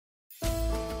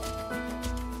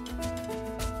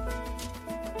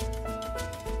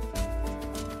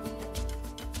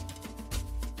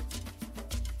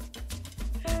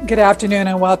Good afternoon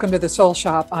and welcome to the Soul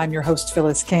Shop. I'm your host,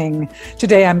 Phyllis King.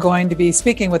 Today I'm going to be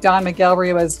speaking with Don Miguel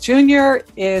Ruiz Jr.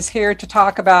 is here to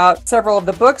talk about several of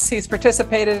the books he's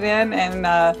participated in, and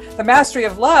The Mastery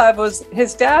of Love was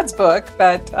his dad's book,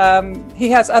 but he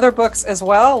has other books as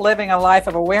well, Living a Life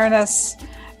of Awareness.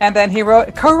 And then he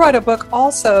co-wrote a book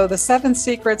also, The 7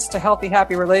 Secrets to Healthy,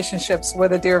 Happy Relationships,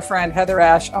 with a dear friend,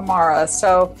 HeatherAsh Amara.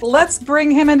 So let's bring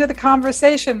him into the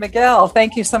conversation. Miguel,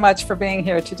 thank you so much for being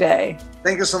here today.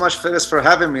 Thank you so much, Phyllis, for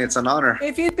having me. It's an honor.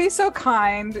 If you'd be so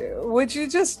kind, would you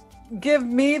just give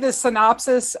me the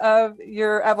synopsis of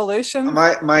your evolution?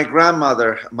 My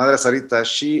grandmother, Madre Sarita,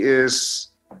 she is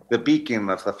the beacon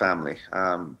of the family.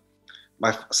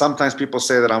 Sometimes people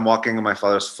say that I'm walking in my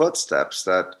father's footsteps,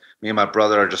 that me and my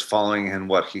brother are just following in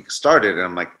what he started. And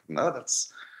I'm like, no,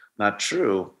 that's not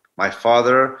true. My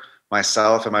father,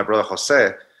 myself, and my brother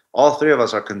Jose, all three of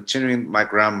us are continuing my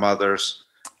grandmother's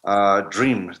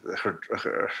dream,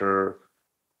 her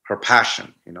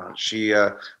passion. You know,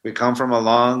 we come from a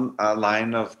long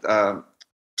line of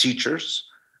teachers.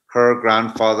 Her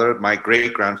grandfather, my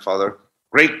great-grandfather,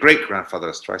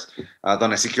 great-great-grandfather, Don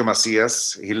Ezequiel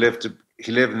Macias, he lived in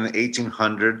the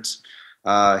 1800s.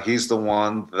 He's the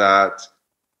one that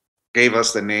gave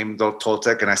us the name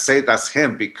Toltec, and I say that's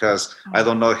him because I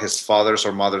don't know his father's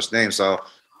or mother's name, so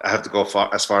I have to go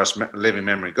as far as living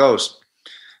memory goes.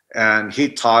 And he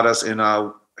taught us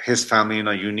his family in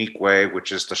a unique way,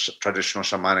 which is the traditional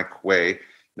shamanic way.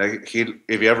 If you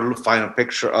ever find a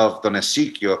picture of Don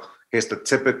Ezequiel, he's the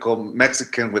typical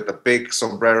Mexican with the big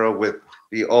sombrero, with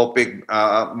the old big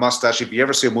mustache. If you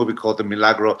ever see a movie called The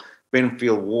Milagro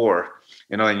Binfield War,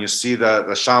 and you see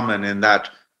the shaman in that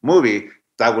movie,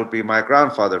 that would be my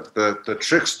grandfather, the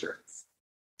trickster.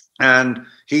 And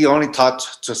he only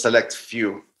taught to select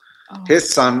few. Oh.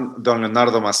 His son, Don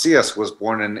Leonardo Macias, was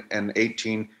born in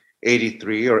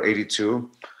 1883 or 82.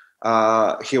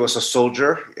 He was a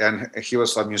soldier and he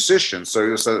was a musician. So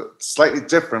he was slightly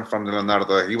different from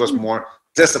Leonardo. He was more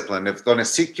disciplined. If Don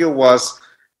Ezequiel was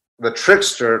the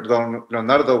trickster, Don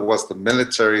Leonardo was the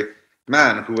military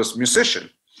man who was musician.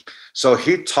 So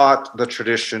he taught the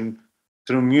tradition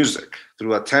through music,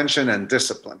 through attention and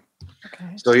discipline.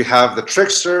 Okay. So you have the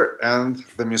trickster and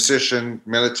the musician,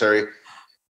 military,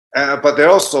 but they're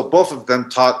also, both of them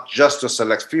taught just to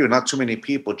select few, not too many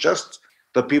people, just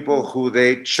the people who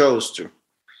they chose to.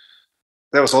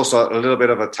 There was also a little bit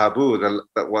of a taboo,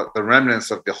 the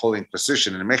remnants of the Holy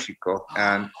Inquisition in Mexico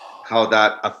and how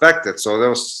that affected. So there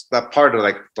was that part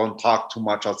of don't talk too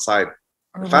much outside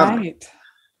the family. Right.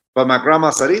 But my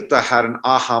grandma Sarita had an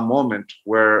aha moment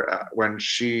where when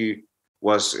she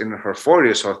was in her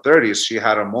 40s or 30s, she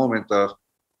had a moment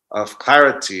of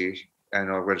clarity,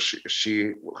 when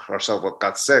she herself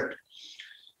got sick,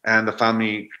 and the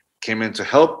family came in to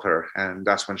help her. And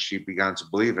that's when she began to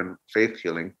believe in faith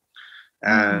healing.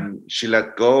 And she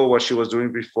let go of what she was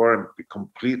doing before and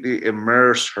completely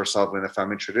immersed herself in the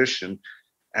family tradition.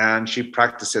 And she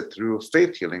practiced it through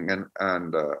faith healing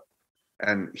and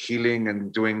healing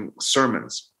and doing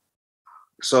sermons.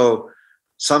 So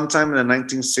sometime in the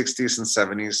 1960s and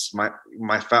 70s,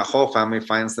 my whole family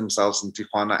finds themselves in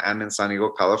Tijuana and in San Diego,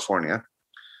 California,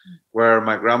 where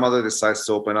my grandmother decides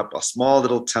to open up a small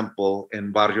little temple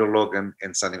in Barrio Logan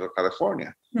in San Diego,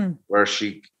 California, where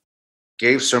she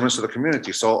gave sermons to the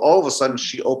community. So all of a sudden,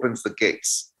 she opens the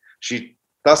gates. She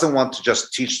doesn't want to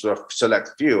just teach to a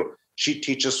select few. She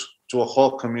teaches to a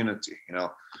whole community.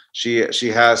 She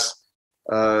has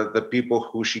the people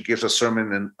who she gives a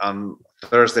sermon on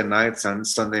Thursday nights and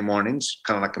Sunday mornings,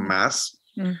 kind of like a mass.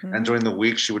 Mm-hmm. And during the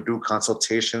week, she would do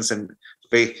consultations and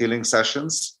faith healing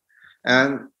sessions.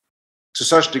 And to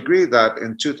such degree that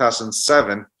in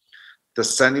 2007, the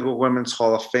San Diego Women's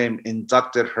Hall of Fame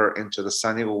inducted her into the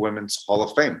San Diego Women's Hall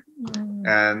of Fame. Mm.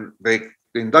 And they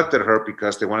inducted her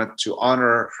because they wanted to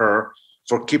honor her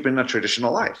for keeping a tradition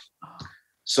alive.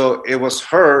 So it was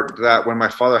her that when my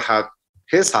father had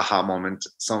his aha moment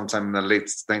sometime in the late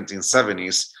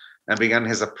 1970s and began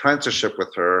his apprenticeship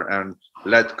with her and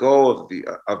let go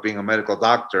of being a medical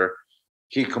doctor,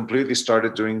 he completely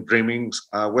started doing dreamings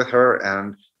with her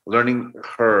and learning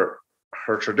her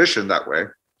tradition that way.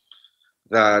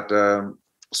 That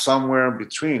somewhere in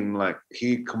between,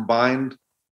 he combined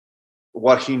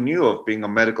what he knew of being a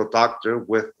medical doctor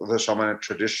with the shamanic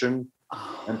tradition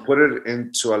and put it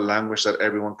into a language that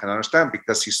everyone can understand,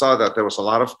 because he saw that there was a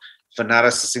lot of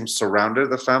fanaticism surrounded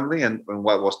the family and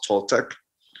what was Toltec.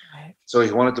 Right. So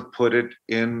he wanted to put it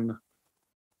in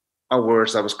a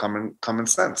words that was common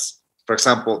sense. For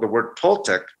example, the word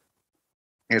Toltec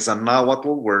is a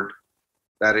Nahuatl word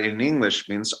that in English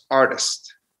means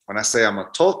artist. When I say I'm a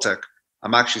Toltec,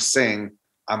 I'm actually saying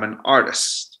I'm an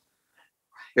artist.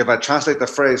 if I translate the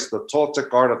phrase, the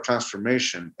Toltec art of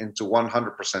transformation, into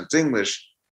 100% English,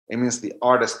 it means the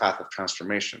artist path of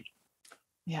transformation.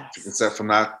 Yes. You can say from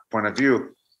that point of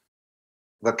view,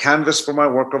 the canvas for my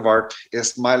work of art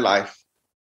is my life,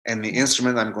 and the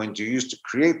instrument I'm going to use to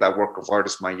create that work of art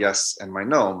is my yes and my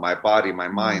no, my body, my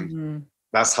mind. Mm-hmm.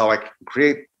 That's how I can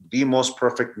create the most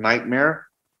perfect nightmare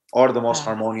or the most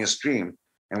harmonious dream.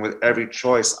 And with every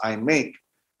choice I make,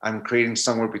 I'm creating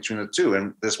somewhere between the two.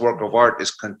 And this work of art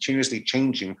is continuously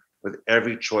changing with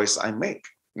every choice I make.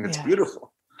 And it's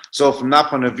beautiful. So from that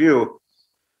point of view,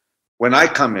 when I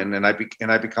come in and I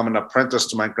become an apprentice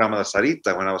to my grandmother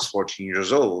Sarita when I was 14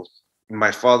 years old,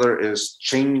 my father is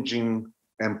changing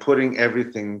and putting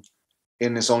everything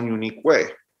in his own unique way.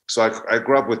 So I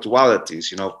grew up with dualities,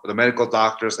 the medical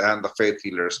doctors and the faith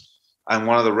healers. I'm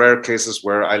one of the rare cases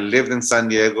where I lived in San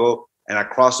Diego and I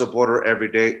crossed the border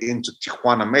every day into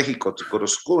Tijuana, Mexico, to go to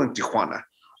school in Tijuana.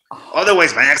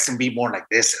 Otherwise, my accent be more like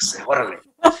this.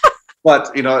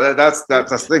 But that's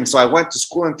the thing. So I went to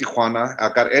school in Tijuana.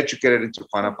 I got educated in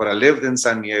Tijuana, but I lived in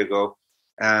San Diego,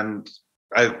 and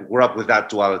I grew up with that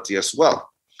duality as well.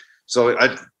 So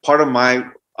part of my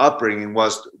upbringing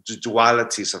was the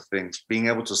dualities of things, being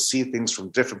able to see things from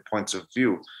different points of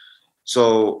view.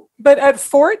 So, but at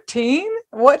 14,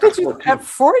 at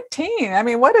 14? I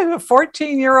mean, what is a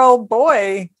 14-year-old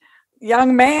boy,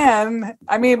 young man?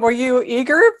 I mean, were you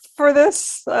eager for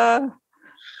this?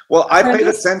 Well, I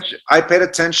paid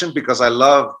attention because I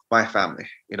love my family.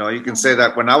 You can say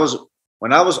that when I was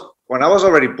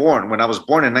already born, when I was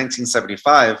born in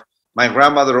 1975, my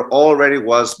grandmother already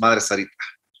was Madre Sarita.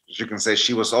 As you can say,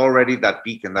 she was already that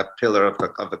beacon, that pillar of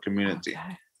the community.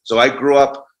 Okay. So I grew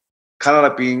up kind of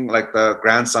like being like the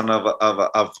grandson of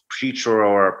a preacher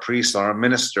or a priest or a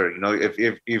minister. If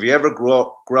you ever grew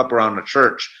up around a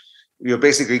church, you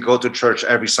basically go to church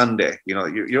every Sunday.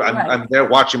 I'm there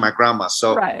watching my grandma,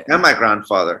 and my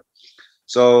grandfather.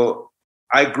 So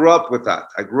I grew up with that.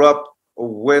 I grew up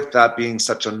with that being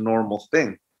such a normal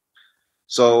thing.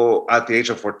 So at the age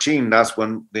of 14, that's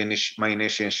when my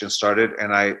initiation started,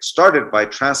 and I started by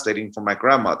translating for my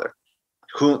grandmother,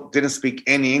 who didn't speak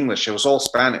any English. It was all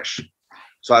Spanish.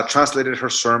 So I translated her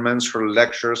sermons, her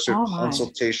lectures, her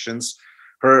consultations,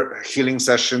 her healing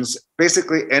sessions,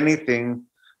 basically anything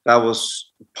that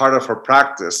was part of her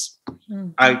practice. Mm-hmm.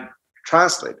 I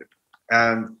translated.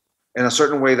 And in a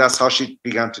certain way, that's how she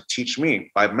began to teach me,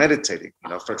 by meditating.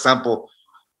 For example,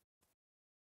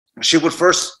 she would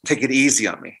first take it easy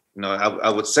on me. I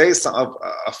would say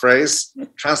a phrase,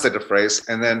 translate a phrase,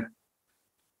 and then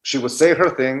she would say her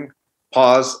thing,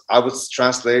 pause, I would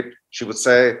translate, she would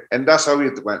say, and that's how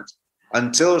it went.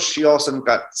 Until she all of a sudden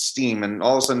got steam, and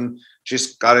all of a sudden she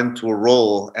just got into a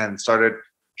roll and started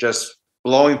just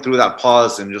blowing through that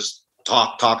pause and just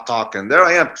talk. And there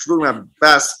I am, doing my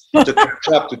best to catch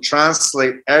up, to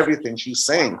translate everything she's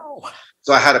saying.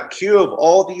 So I had a queue of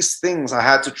all these things I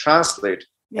had to translate.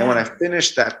 Yeah. And when I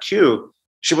finished that queue,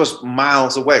 she was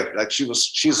miles away. Like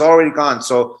she's already gone.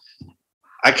 So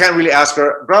I can't really ask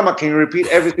her, Grandma, can you repeat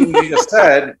everything you just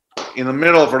said in the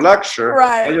middle of her lecture?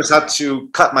 Right. I just had to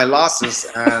cut my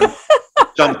losses and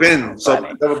jump in.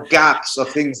 So there were gaps of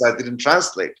things I didn't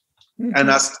translate. Mm-hmm. And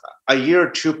as a year or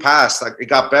two passed, it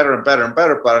got better and better and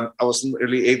better, but I wasn't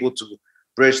really able to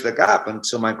bridge the gap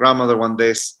until my grandmother one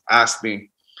day asked me,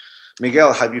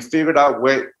 Miguel, have you figured out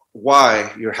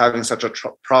why you're having such a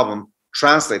problem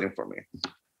translating for me?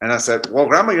 And I said, well,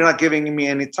 Grandma, you're not giving me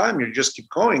any time. You just keep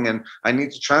going, and I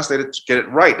need to translate it to get it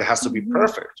right. It has to be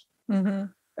perfect. Mm-hmm.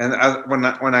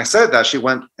 And when I said that, she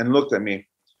went and looked at me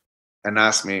and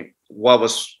asked me what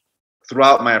was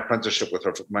throughout my apprenticeship with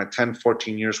her, for my 10,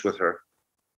 14 years with her.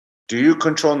 Do you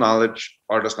control knowledge,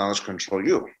 or does knowledge control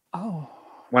you? Oh.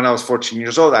 When I was 14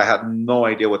 years old, I had no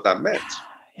idea what that meant.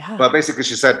 Yeah. But basically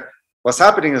she said, what's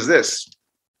happening is this.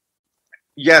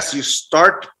 Yes, you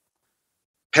start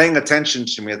paying attention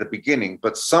to me at the beginning,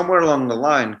 but somewhere along the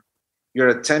line, your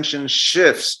attention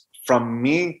shifts from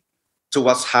me to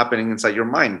what's happening inside your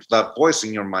mind, that voice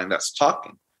in your mind that's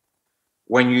talking.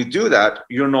 When you do that,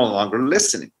 you're no longer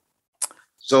listening.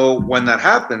 So when that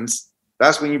happens,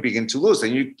 that's when you begin to lose.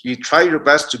 And you try your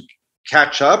best to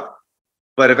catch up,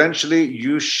 but eventually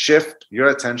you shift your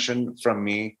attention from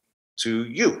me to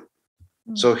you.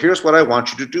 Mm-hmm. So here's what I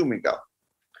want you to do, Miguel.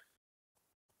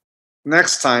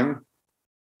 Next time,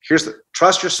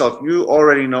 trust yourself. You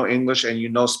already know English and you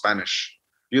know Spanish.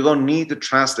 You don't need to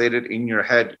translate it in your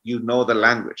head. You know the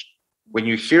language. When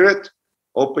you hear it,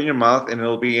 open your mouth and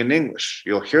it'll be in English.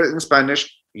 You'll hear it in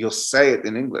Spanish. You'll say it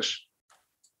in English.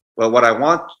 But what I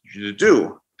want you to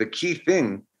do, the key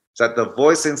thing, is that the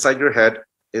voice inside your head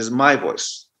is my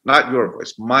voice, not your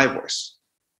voice, my voice.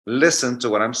 listen to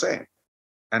what I'm saying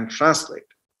and translate.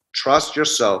 Trust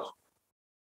yourself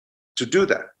to do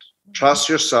that. Trust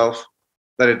yourself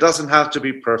that it doesn't have to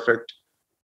be perfect.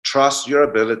 Trust your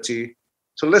ability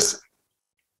to listen.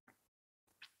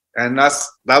 And that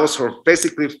was her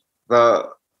basically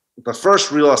the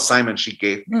first real assignment she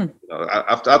gave me. You know,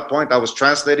 after that point, I was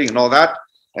translating and all that,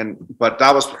 but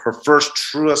that was her first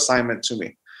true assignment to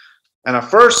me. And at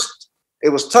first, it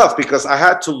was tough because I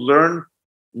had to learn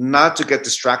not to get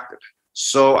distracted.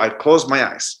 So I closed my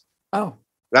eyes. Oh,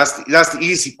 that's the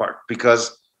easy part,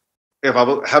 because if I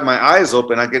would have my eyes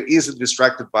open, I get easily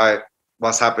distracted by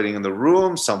what's happening in the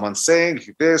room, someone saying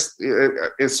this.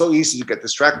 It's so easy to get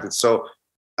distracted. So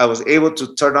I was able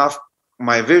to turn off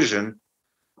my vision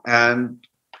and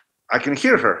I can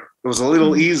hear her. It was a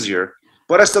little easier,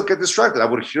 but I still get distracted. I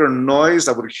would hear a noise,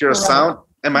 I would hear a sound,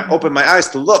 and I open my eyes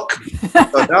to look.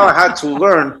 So now I had to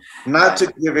learn not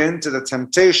to give in to the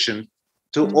temptation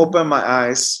to open my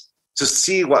eyes to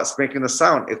see what's making the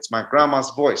sound. It's my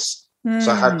grandma's voice.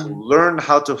 So I had to learn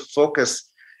how to focus.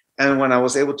 And when I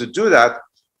was able to do that,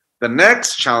 the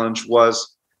next challenge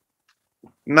was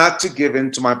not to give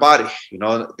in to my body. You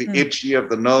know, the itchy of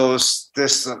the nose,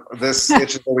 this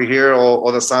itches over here,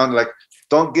 or the sound. Like,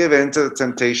 don't give in to the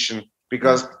temptation,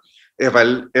 because if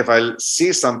I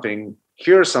see something,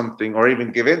 hear something, or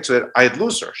even give into it, I'd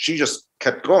lose her. She just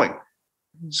kept going.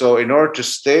 So in order to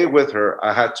stay with her,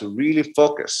 I had to really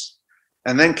focus.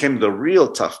 And then came the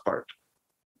real tough part.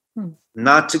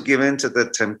 Not to give in to the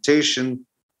temptation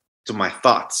to my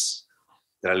thoughts.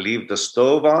 Did I leave the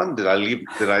stove on? Did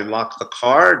I lock the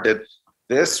car?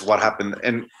 What happened?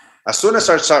 And as soon as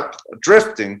I start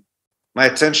drifting, my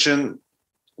attention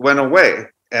went away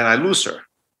and I lose her.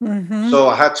 So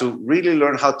I had to really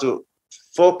learn how to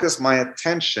focus my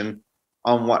attention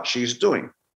on what she's doing.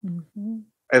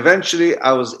 Eventually,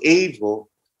 I was able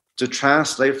to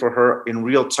translate for her in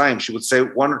real time. She would say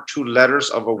one or two letters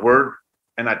of a word,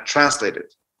 and I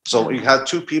translated. So you had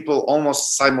two people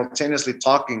almost simultaneously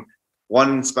talking,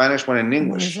 one in Spanish, one in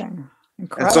English. And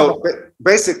so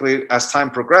basically, as time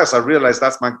progressed, I realized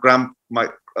that's my Don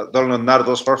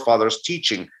Leonardo's forefathers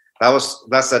teaching.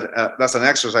 That's an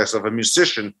exercise of a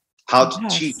musician, how to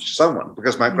teach someone.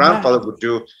 Because my grandfather would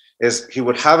do is he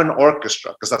would have an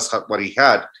orchestra, because that's what he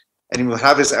had, and he would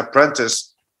have his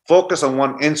apprentice focus on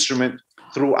one instrument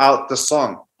throughout the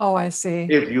song. Oh, I see.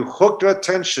 If you hook your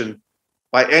attention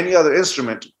by any other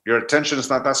instrument, your attention is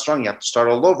not that strong. You have to start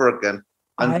all over again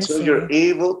until you're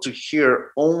able to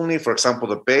hear only, for example,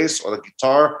 the bass or the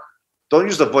guitar. Don't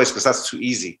use the voice because that's too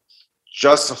easy.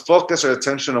 Just focus your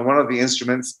attention on one of the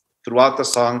instruments throughout the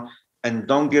song, and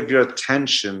don't give your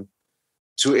attention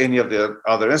to any of the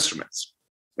other instruments.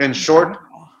 In short,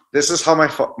 this is how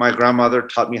my grandmother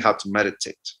taught me how to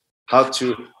meditate, how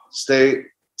to stay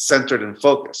centered and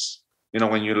focused. You know,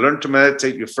 when you learn to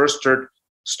meditate, you first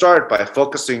start by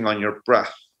focusing on your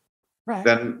breath.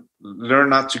 Then learn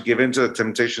not to give into the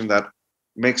temptation that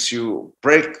makes you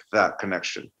break that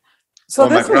connection. So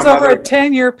this was over a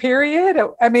 10-year period.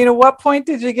 I mean, at what point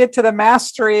did you get to the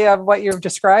mastery of what you're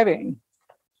describing?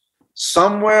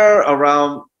 Somewhere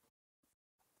around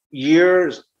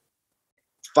years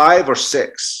 5 or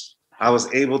 6, I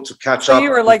was able to catch up. So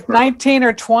you were like 19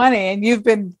 or 20, and you've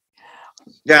been.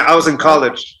 Yeah, I was in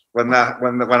college when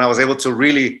I was able to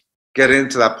really get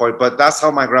into that point. But that's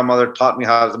how my grandmother taught me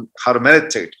how to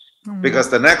meditate. Because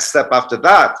the next step after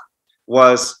that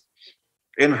was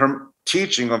in her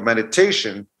teaching of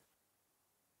meditation,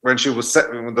 when she was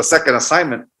the second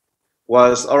assignment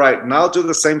was, all right, now do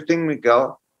the same thing,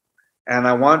 Miguel. And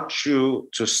I want you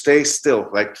to stay still,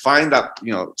 like find that,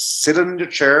 sit in your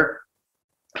chair,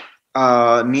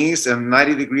 knees in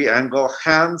 90-degree angle,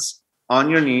 hands on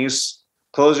your knees,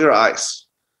 close your eyes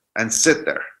and sit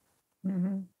there.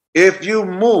 If you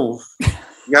move,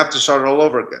 you have to start all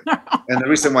over again. And the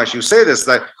reason why she would say this,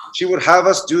 like she would have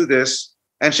us do this,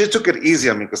 and she took it easy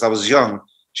on me because I was young.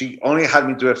 She only had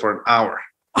me do it for an hour.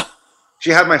 She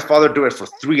had my father do it for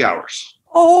 3 hours.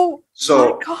 Oh,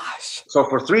 my gosh. So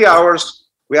for 3 hours,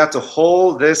 we had to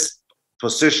hold this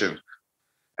position.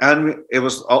 And it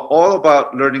was all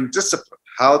about learning discipline,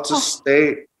 how to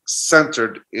stay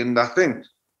centered in that thing.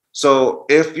 So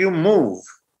if you move,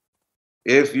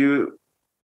 if you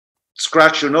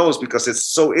scratch your nose because it's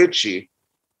so itchy,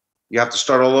 you have to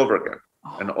start all over again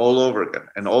and all over again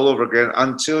and all over again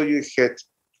until you hit,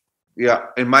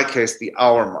 in my case, the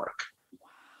hour mark.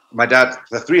 My dad,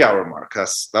 the 3 hour mark,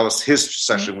 that was his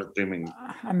session with dreaming.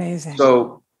 Amazing.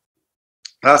 So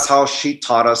that's how she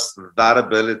taught us that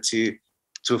ability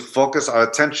to focus our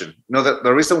attention.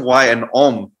 The reason why an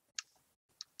Om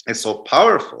is so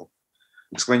powerful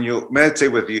is when you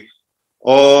meditate with the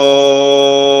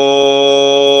Oh.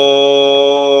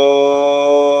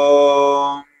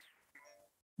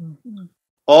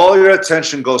 All your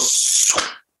attention goes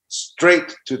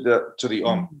straight to the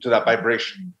om, to that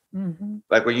vibration.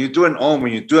 Like when you do an om,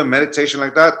 when you do a meditation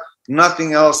like that,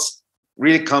 nothing else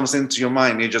really comes into your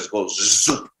mind. It just goes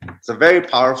zoom. It's a very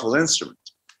powerful instrument.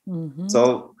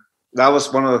 So that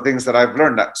was one of the things that I've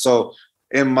learned. So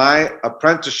in my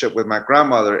apprenticeship with my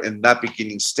grandmother in that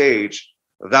beginning stage,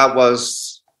 that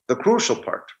was the crucial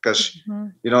part, because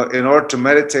in order to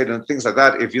meditate and things like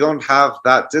that, if you don't have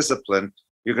that discipline,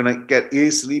 you're going to get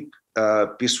easily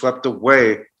be swept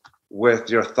away with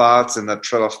your thoughts and the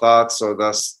trail of thoughts or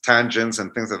the tangents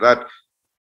and things like that.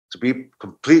 To be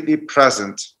completely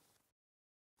present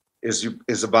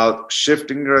is about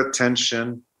shifting your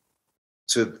attention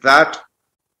to that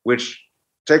which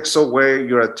takes away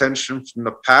your attention from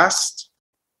the past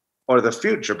or the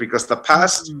future, because the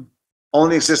past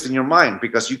only exists in your mind,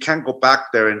 because you can't go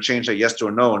back there and change a yes to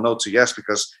a no or no to yes,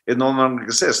 because it no longer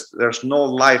exists. There's no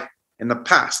life in the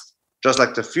past, just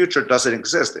like the future doesn't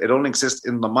exist. It only exists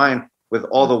in the mind with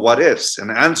all the what ifs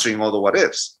and answering all the what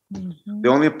ifs. The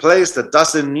only place that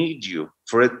doesn't need you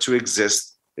for it to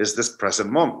exist is this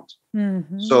present moment.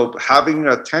 So having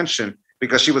your attention,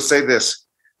 because she would say this,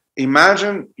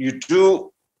 imagine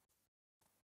you're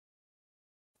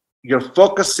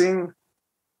focusing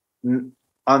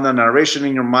on the narration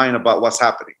in your mind about what's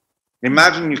happening.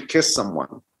 Imagine you kiss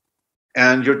someone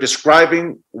and you're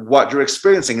describing what you're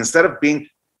experiencing. Instead of being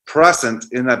present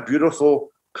in that beautiful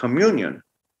communion,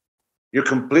 you're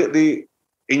completely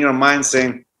in your mind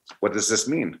saying, what does this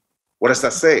mean? What does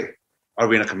that say? Are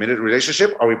we in a committed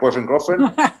relationship? Are we boyfriend,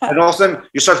 girlfriend? And all of a sudden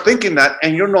you start thinking that,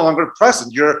 and you're no longer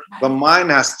present. The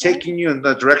mind has taken you in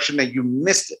the direction that you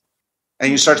missed it.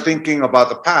 And you start thinking about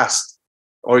the past,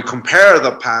 or you compare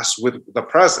the past with the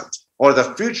present or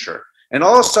the future. And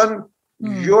all of a sudden,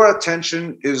 your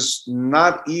attention is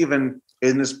not even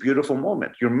in this beautiful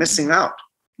moment. You're missing out.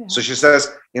 Yeah. So she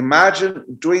says, imagine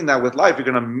doing that with life. You're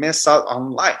going to miss out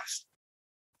on life.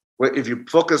 If you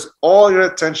focus all your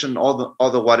attention, all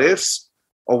the what ifs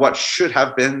or what should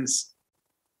have been,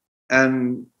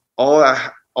 and all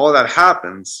that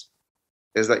happens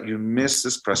is that you miss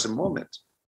this present moment.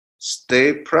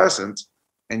 Stay present,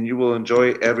 and you will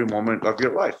enjoy every moment of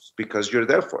your life because you're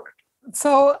there for it.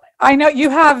 So I know you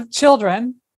have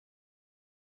children.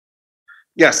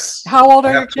 Yes. How old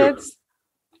are your kids?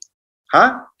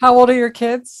 Huh? How old are your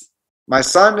kids? My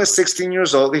son is 16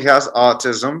 years old. He has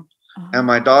autism. And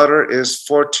my daughter is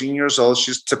 14 years old.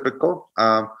 She's typical.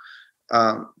 But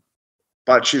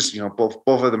she's, both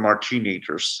of them are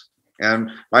teenagers.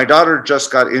 And my daughter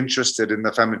just got interested in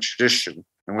the family tradition.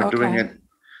 And we're doing it,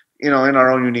 in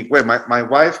our own unique way. My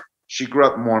wife, she grew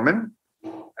up Mormon.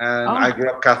 And I grew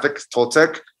up Catholic,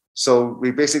 Toltec. So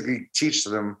we basically teach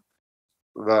them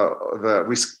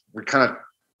we kind of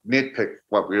nitpick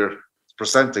what we're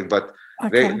presenting, but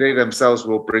they themselves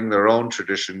will bring their own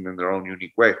tradition in their own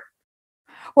unique way.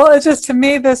 Well, it's just, to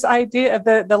me, this idea of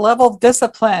the level of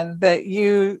discipline that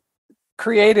you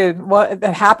created,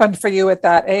 that happened for you at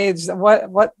that age. What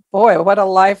a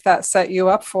life that set you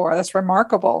up for. That's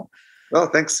remarkable. Well,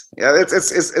 thanks. Yeah,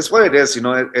 it's what it is,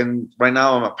 and right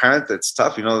now I'm a parent. It's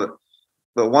tough.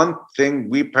 The one thing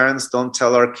we parents don't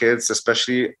tell our kids,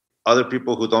 especially other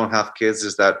people who don't have kids,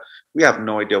 is that we have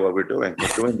no idea what we're doing.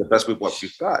 We're doing the best with what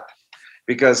we've got.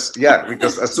 Because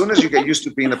as soon as you get used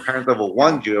to being the parent of a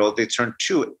 1-year-old, they turn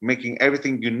 2, making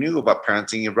everything you knew about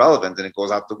parenting irrelevant, and it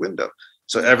goes out the window.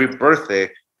 So every birthday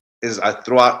I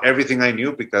throw out everything I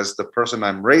knew, because the person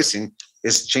I'm raising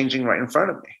is changing right in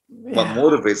front of me. Yeah. What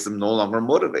motivates them no longer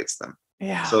motivates them.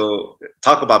 Yeah. So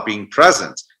talk about being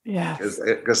present. Yeah.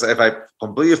 Because if I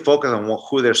completely focus on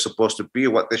who they're supposed to be,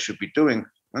 what they should be doing,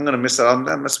 I'm going to miss out on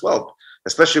them as well,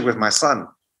 especially with my son.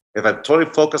 If I'm totally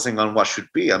focusing on what should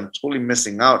be, I'm totally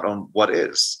missing out on what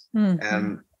is.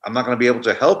 And I'm not going to be able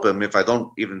to help him if I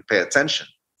don't even pay attention.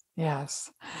 Yes.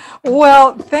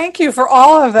 Well, thank you for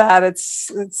all of that.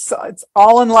 It's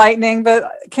all enlightening,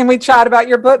 but can we chat about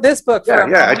your book, this book?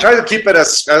 Yeah. I try to keep it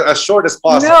as short as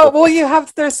possible. No, well,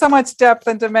 there's so much depth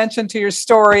and dimension to your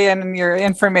story and your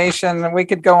information, and we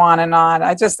could go on and on.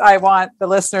 I want the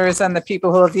listeners and the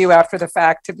people who will view after the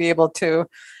fact to be able to,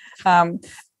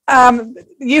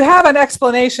 you have an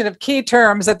explanation of key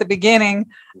terms at the beginning.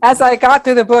 As I got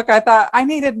through the book, I thought I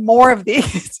needed more of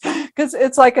these because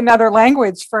it's like another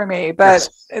language for me, but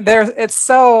it's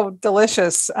so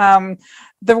delicious.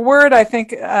 The word, I think,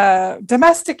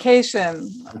 domestication.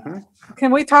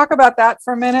 Can we talk about that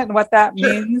for a minute and what that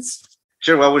means?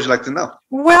 Sure. What would you like to know?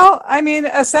 Well, I mean,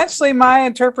 essentially, my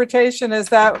interpretation is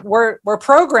that we're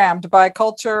programmed by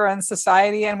culture and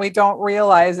society, and we don't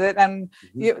realize it. And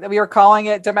we are calling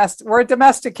it we're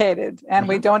domesticated, and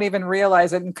we don't even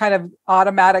realize it. And kind of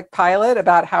automatic pilot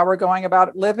about how we're going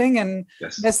about living and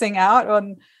missing out.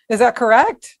 And is that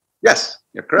correct? Yes,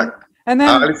 you're correct. And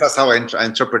then, at least that's how I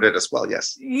interpret it as well.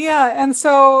 Yes. Yeah, and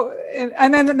so,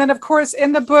 and then, of course,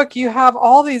 in the book you have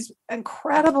all these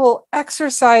incredible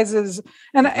exercises.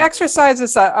 And exercise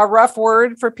is a rough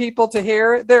word for people to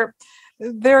hear. They're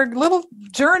little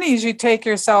journeys you take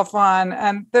yourself on,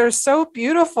 and they're so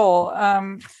beautiful.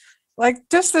 Like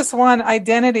just this one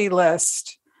identity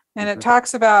list, and it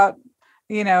talks about,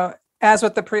 as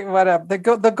with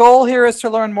the goal here is to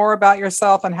learn more about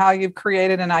yourself and how you've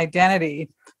created an identity.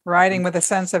 Writing with a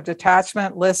sense of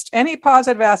detachment, list any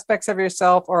positive aspects of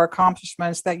yourself or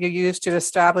accomplishments that you use to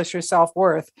establish your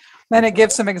self-worth. Then it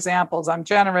gives some examples. I'm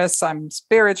generous, I'm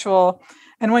spiritual.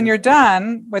 And when you're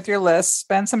done with your list,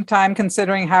 spend some time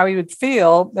considering how you would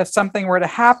feel if something were to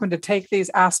happen to take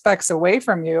these aspects away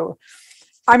from you.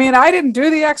 I mean, I didn't do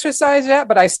the exercise yet,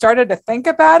 but I started to think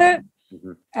about it.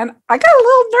 And I got a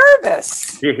little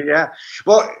nervous. Yeah.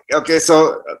 Well, okay.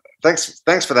 So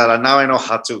thanks for that. And now I know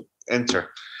how to enter.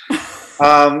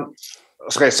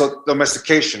 Okay, so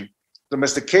domestication.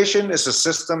 Domestication is a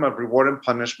system of reward and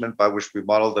punishment by which we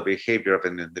model the behavior of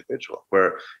an individual,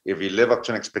 where if you live up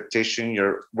to an expectation,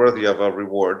 you're worthy of a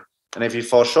reward. And if you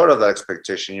fall short of that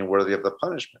expectation, you're worthy of the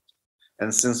punishment.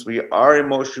 And since we are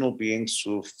emotional beings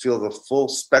who feel the full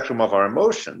spectrum of our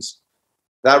emotions,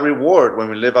 that reward, when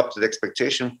we live up to the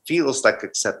expectation, feels like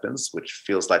acceptance, which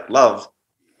feels like love.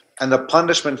 And the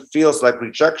punishment feels like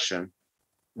rejection,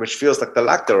 which feels like the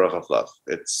lack thereof of love.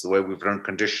 It's the way we've learned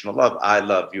conditional love. I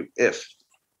love you if.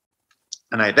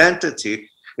 An identity,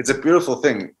 it's a beautiful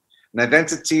thing. An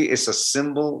identity is a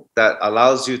symbol that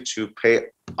allows you to pay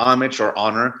homage or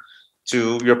honor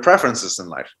to your preferences in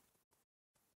life.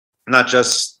 Not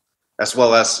just as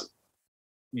well as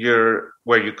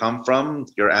where you come from,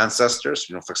 your ancestors.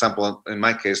 For example, in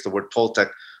my case, the word Toltec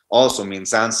also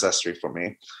means ancestry for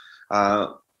me.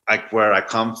 Like where I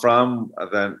come from,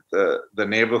 the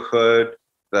neighborhood,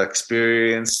 the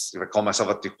experience. If I call myself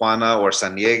a Tijuana or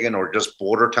San Diegan or just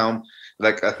border town,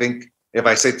 like I think if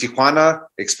I say Tijuana,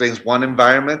 it explains one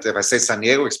environment. If I say San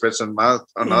Diego, it explains another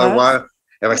one.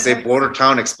 If I say border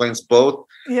town, it explains both.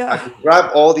 Yeah. I can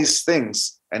grab all these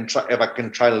things and try. If I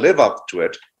can try to live up to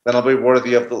it, then I'll be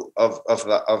worthy of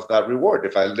that reward.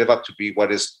 If I live up to be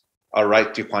what is a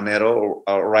right Tijuanero or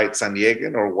a right San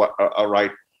Diegan or what a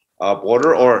right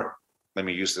border, or let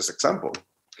me use this example,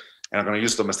 and I'm going to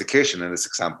use domestication in this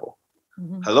example.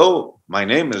 Hello, my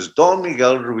name is Don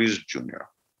Miguel Ruiz Jr.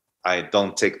 I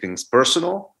don't take things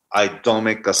personal. I don't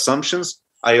make assumptions.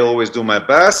 I always do my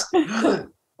best.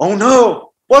 Oh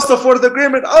no, what's the fourth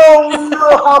agreement? Oh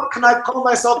no, how can I call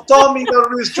myself Don Miguel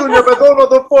Ruiz Jr. but don't know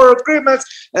the four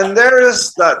agreements? And there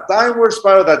is that downward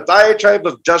spiral, that diatribe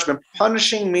of judgment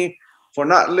punishing me for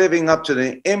not living up to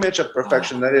the image of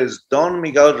perfection that is Don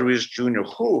Miguel Ruiz Jr.,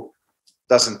 who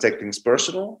doesn't take things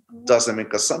personal, doesn't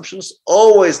make assumptions,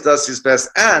 always does his best,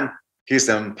 and he's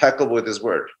impeccable with his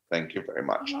word. Thank you very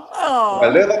much. I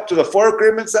live up to the four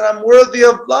agreements, and I'm worthy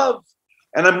of love,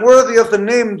 and I'm worthy of the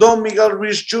name Don Miguel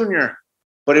Ruiz Jr.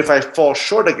 But if I fall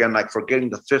short again, like forgetting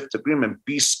the fifth agreement,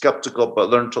 be skeptical but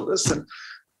learn to listen.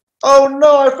 Oh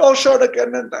no, I fell short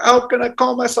again. And how can I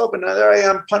call myself? And there I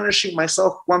am punishing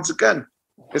myself once again.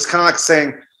 It's kind of like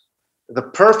saying the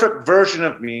perfect version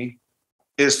of me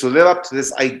is to live up to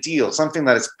this ideal, something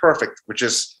that is perfect, which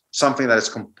is something that is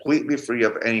completely free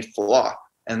of any flaw.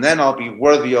 And then I'll be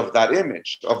worthy of that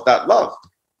image, of that love.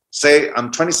 Say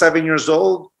I'm 27 years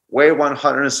old, weigh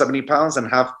 170 pounds, and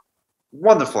have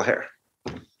wonderful hair.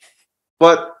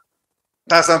 But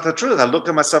that's not the truth. I look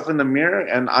at myself in the mirror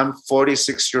and I'm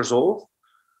 46 years old.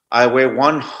 I weigh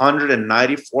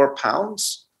 194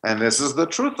 pounds. And this is the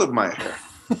truth of my hair.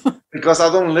 Because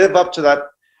I don't live up to that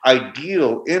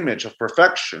ideal image of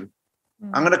perfection.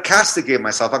 I'm going to castigate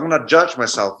myself. I'm going to judge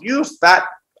myself. You fat,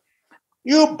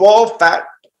 you bald fat,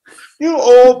 you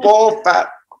old bald fat.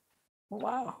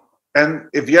 Wow. And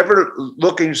if you ever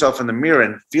look at yourself in the mirror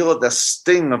and feel the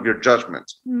sting of your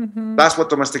judgment, that's what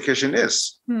domestication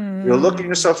is. You're looking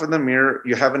yourself in the mirror.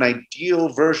 You have an ideal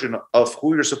version of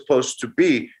who you're supposed to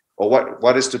be, or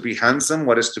what is to be handsome,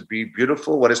 what is to be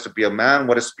beautiful, what is to be a man,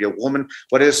 what is to be a woman,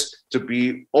 what is to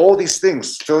be all these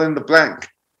things. Fill in the blank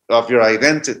of your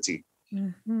identity.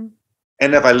 And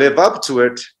if I live up to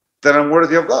it, then I'm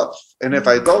worthy of love. And if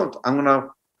I don't, I'm going to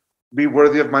be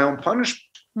worthy of my own punishment.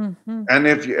 Mm-hmm. And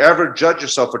if you ever judge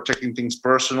yourself for taking things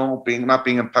personal, not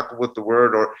being impeccable with the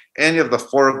word, or any of the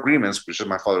 4 agreements, which is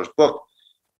my father's book,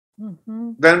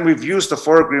 Mm-hmm. then we've used the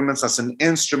 4 agreements as an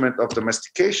instrument of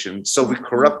domestication. So we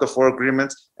corrupt the 4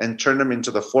 agreements and turn them into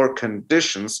the 4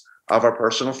 conditions of our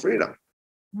personal freedom.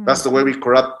 That's the way we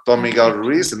corrupt Don Miguel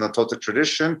Ruiz in the Toltec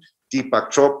tradition,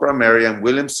 Deepak Chopra, Marianne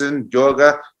Williamson,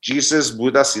 yoga, Jesus,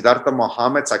 Buddha, Siddhartha,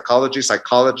 Mohammed,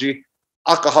 psychology,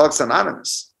 Alcoholics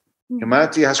Anonymous.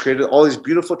 Humanity has created all these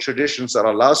beautiful traditions that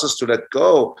allows us to let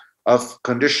go of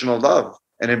conditional love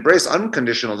and embrace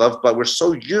unconditional love, but we're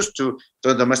so used to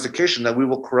the domestication that we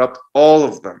will corrupt all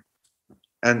of them.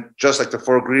 And just like the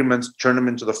 4 agreements, turn them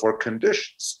into the 4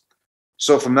 conditions.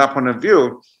 So from that point of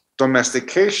view,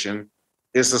 domestication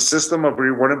is a system of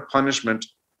reward and punishment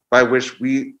by which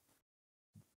we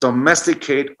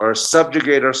domesticate or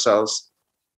subjugate ourselves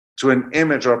to an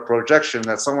image or a projection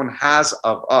that someone has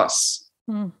of us.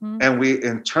 Mm-hmm. And we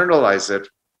internalize it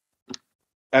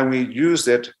and we use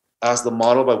it as the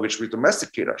model by which we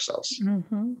domesticate ourselves.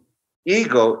 Mm-hmm.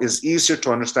 Ego is easier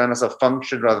to understand as a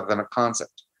function rather than a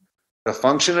concept. The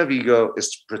function of ego is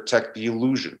to protect the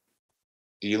illusion.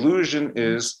 The illusion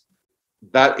is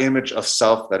that image of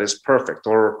self that is perfect,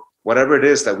 or whatever it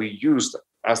is that we use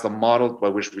as the model by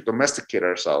which we domesticate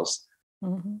ourselves.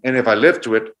 Mm-hmm. And if I live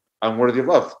to it, I'm worthy of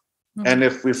love. Mm-hmm. And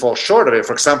if we fall short of it,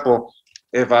 for example,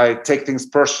 if I take things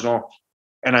personal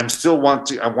and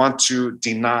I want to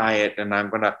deny it, and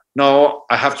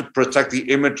I have to protect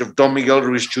the image of Don Miguel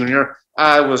Ruiz Jr.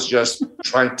 I was just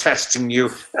testing you.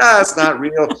 That's not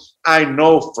real. I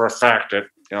know for a fact that,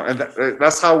 and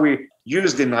that's how we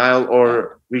use denial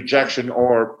or rejection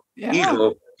or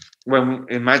ego, when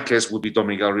in my case would be Don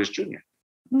Miguel Ruiz Jr.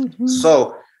 Mm-hmm.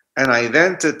 So an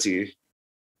identity,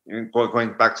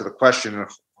 going back to the question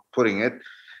of putting it,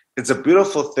 it's a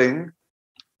beautiful thing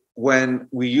when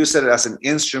we use it as an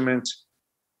instrument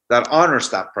that honors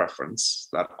that preference,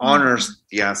 that honors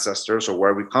the ancestors or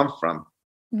where we come from.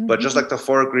 Mm-hmm. But just like the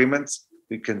 4 agreements,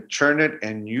 we can turn it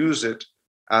and use it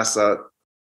as a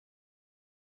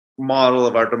model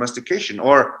of our domestication.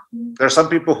 Or there are some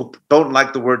people who don't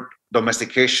like the word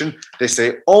domestication. They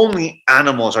say only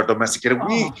animals are domesticated. Oh.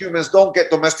 We humans don't get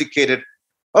domesticated.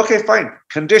 Okay, fine.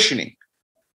 Conditioning.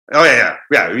 Oh,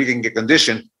 yeah, you can get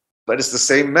conditioned. But it's the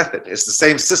same method. It's the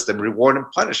same system, reward and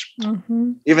punishment.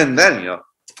 Mm-hmm. Even then,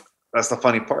 that's the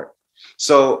funny part.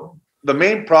 So the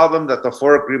main problem that the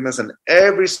 4 agreements and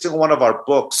every single one of our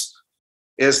books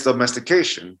is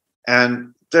domestication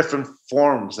and different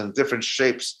forms and different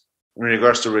shapes in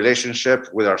regards to relationship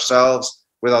with ourselves,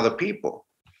 with other people.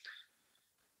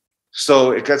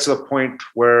 So it gets to the point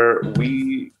where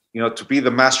we, to be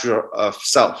the master of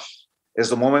self is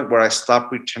the moment where I stop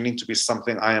pretending to be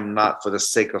something I am not for the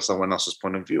sake of someone else's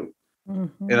point of view.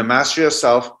 Mm-hmm. In a mastery of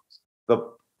self,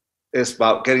 it's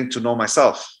about getting to know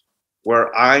myself,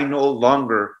 where I no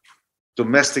longer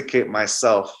domesticate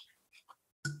myself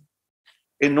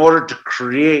in order to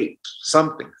create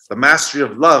something. The mastery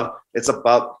of love, it's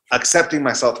about accepting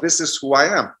myself. This is who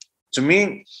I am. To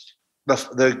me,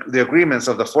 the agreements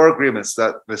of the 4 agreements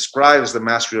that describes the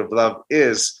mastery of love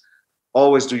is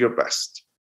always do your best.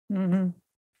 Mm-hmm.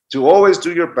 To always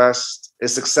do your best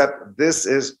is accept this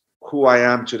is who I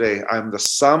am today. I'm the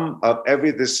sum of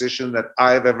every decision that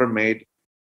I've ever made,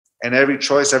 and every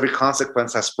choice, every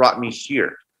consequence has brought me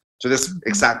here to this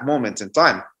exact moment in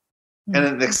time. Mm-hmm. And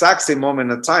in the exact same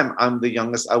moment in time, I'm the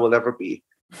youngest I will ever be.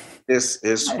 This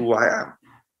is who I am.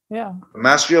 Yeah. The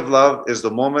mastery of love is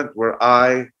the moment where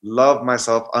I love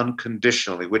myself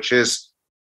unconditionally, which is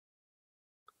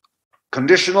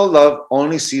conditional love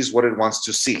only sees what it wants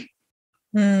to see.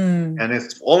 And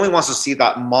it only wants to see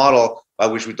that model by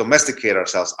which we domesticate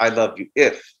ourselves. I love you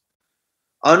if.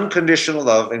 Unconditional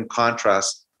love, in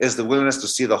contrast, is the willingness to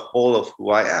see the whole of who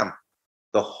I am,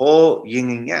 the whole yin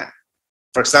and yang.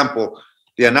 For example,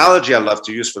 the analogy I love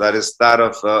to use for that is that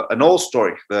of an old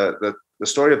story, the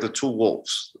story of the 2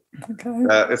 wolves. Okay.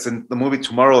 It's in the movie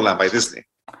Tomorrowland by Disney.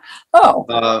 Oh.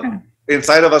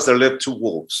 Inside of us, there live 2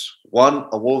 wolves. One,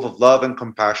 a wolf of love and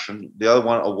compassion. The other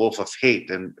one, a wolf of hate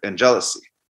and jealousy.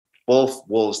 Both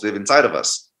wolves live inside of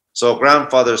us. So a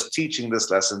grandfather is teaching this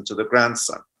lesson to the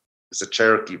grandson. It's a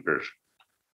Cherokee version.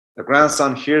 The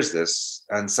grandson hears this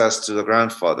and says to the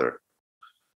grandfather,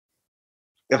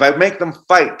 if I make them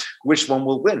fight, which one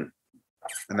will win?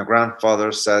 And the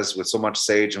grandfather says with so much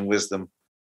sage and wisdom,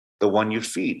 the one you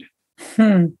feed.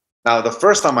 Now, the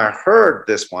first time I heard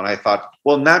this one, I thought,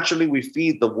 well, naturally we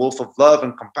feed the wolf of love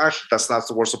and compassion. That's not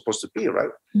what we're supposed to be, right?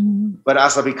 Mm-hmm. But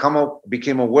as I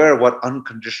became aware of what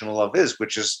unconditional love is,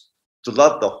 which is to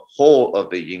love the whole of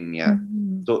the yin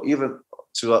yang, so even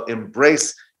to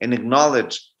embrace and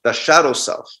acknowledge the shadow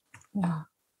self. Yeah.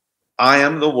 I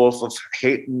am the wolf of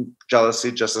hate and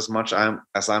jealousy just as much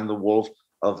as I'm the wolf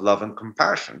of love and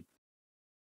compassion.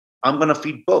 I'm going to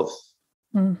feed both.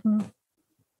 Mm-hmm.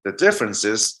 The difference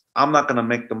is I'm not going to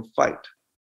make them fight.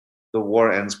 The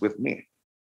war ends with me.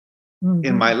 Mm-hmm.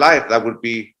 In my life, that would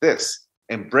be this,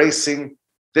 embracing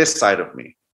this side of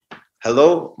me.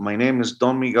 Hello, my name is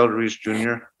Don Miguel Ruiz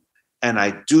Jr., and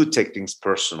I do take things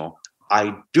personal.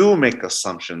 I do make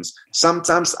assumptions.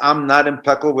 Sometimes I'm not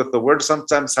impeccable with the word.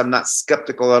 Sometimes I'm not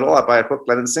skeptical at all. I buy a hook,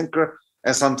 line, and sinker.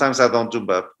 And sometimes I don't do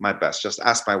my best. Just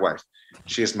ask my wife.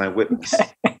 She is my witness.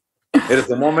 Okay. It is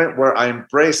the moment where I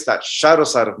embrace that shadow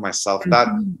side of myself, that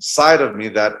side of me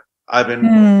that I've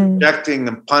been rejecting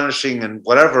and punishing and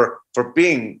whatever for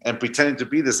being and pretending to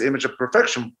be this image of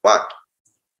perfection. But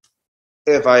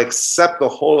if I accept the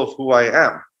whole of who I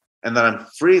am, and that I'm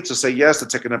free to say yes to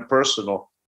taking it personal,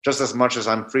 just as much as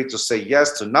I'm free to say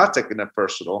yes to not taking it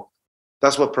personal,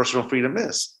 that's what personal freedom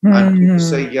is. I'm free to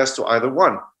say yes to either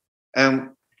one. And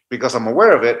because I'm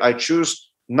aware of it, I choose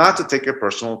not to take it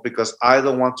personal because I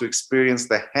don't want to experience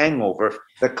the hangover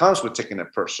that comes with taking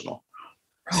it personal.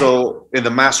 Right. So in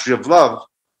the mastery of love,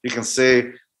 you can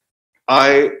say,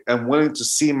 I am willing to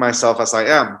see myself as I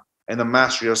am. In the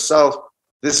mastery of self,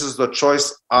 this is the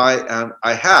choice I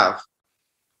have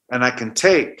and I can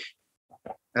take.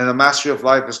 And the mastery of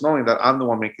life is knowing that I'm the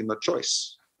one making the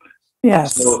choice.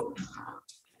 Yes. So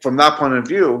from that point of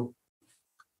view,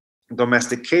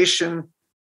 domestication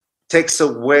takes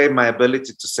away my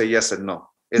ability to say yes and no.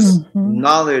 It's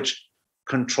knowledge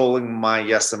controlling my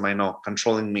yes and my no,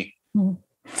 controlling me.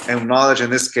 And knowledge in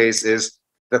this case is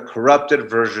the corrupted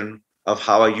version of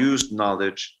how I use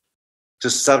knowledge to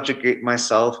subjugate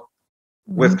myself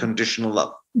with conditional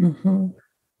love.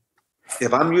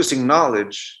 If I'm using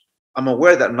knowledge, I'm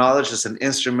aware that knowledge is an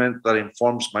instrument that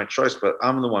informs my choice, but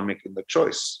I'm the one making the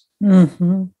choice.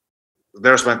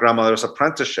 There's my grandmother's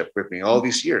apprenticeship with me all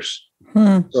these years.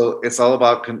 So it's all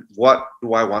about what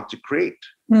do I want to create?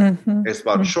 It's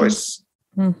about choice.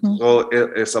 So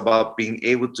it's about being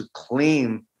able to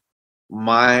clean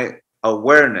my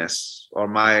awareness or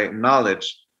my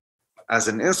knowledge as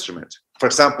an instrument. For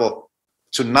example,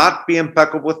 to not be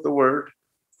impeccable with the word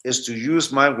is to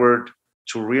use my word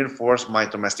to reinforce my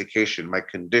domestication, my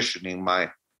conditioning, my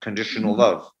conditional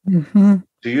love. To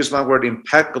use my word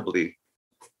impeccably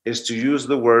is to use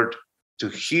the word to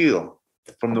heal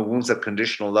from the wounds that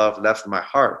conditional love left in my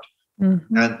heart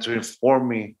and to inform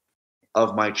me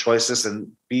of my choices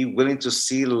and be willing to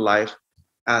see life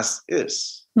as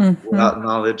is without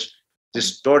knowledge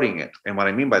distorting it. And what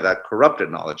I mean by that, corrupted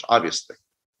knowledge, obviously.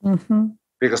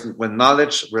 Because when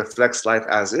knowledge reflects life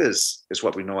as is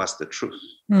what we know as the truth.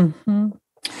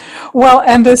 Well,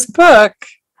 and this book,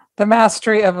 The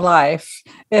Mastery of Life,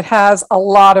 it has a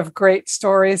lot of great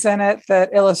stories in it that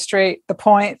illustrate the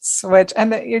points,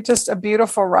 and you're just a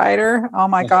beautiful writer. Oh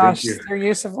my gosh, your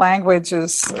use of language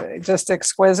is just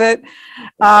exquisite.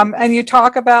 And you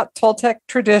talk about Toltec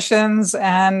traditions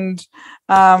and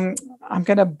I'm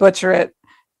going to butcher it,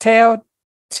 Teotihuacan.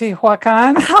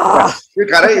 You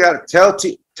got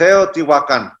it.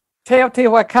 Teotihuacan.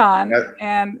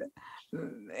 Teotihuacan.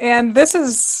 And this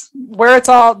is where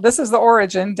this is the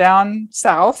origin down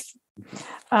south.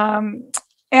 And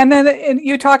then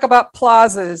you talk about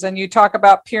plazas and you talk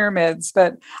about pyramids,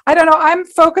 but I don't know, I'm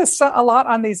focused a lot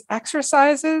on these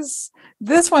exercises.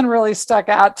 This one really stuck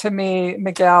out to me,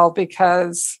 Miguel,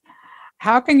 because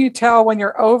how can you tell when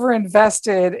you're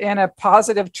overinvested in a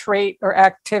positive trait or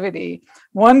activity?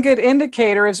 One good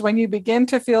indicator is when you begin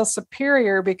to feel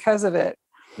superior because of it.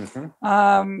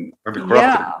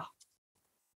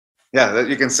 Yeah,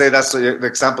 you can say that's the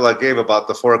example I gave about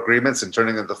the 4 agreements and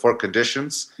turning into 4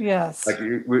 conditions. Yes. Like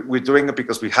we're doing it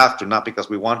because we have to, not because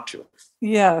we want to.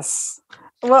 Yes.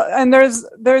 Well, and there's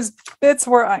bits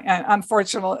where I'm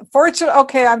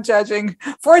judging.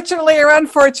 Fortunately or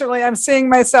unfortunately, I'm seeing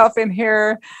myself in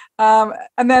here. And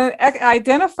then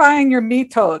identifying your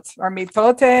mitote or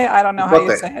mitote. I don't know how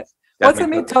you say it. Yeah, what's a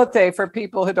mitote for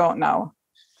people who don't know?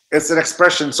 It's an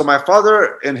expression. So my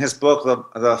father, in his book,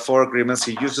 the 4 Agreements,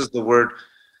 he uses the word,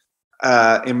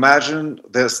 imagine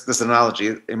this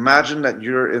analogy. Imagine that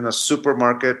you're in a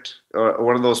supermarket or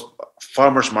one of those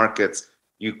farmers markets.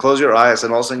 You close your eyes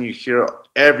and all of a sudden you hear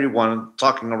everyone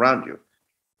talking around you.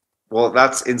 Well,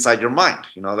 that's inside your mind.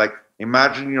 Like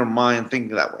imagine your mind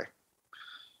thinking that way.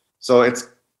 So it's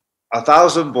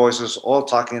 1,000 voices all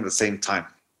talking at the same time.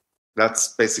 That's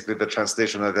basically the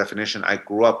translation of the definition I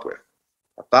grew up with.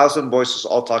 1,000 voices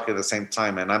all talking at the same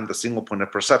time, and I'm the single point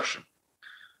of perception.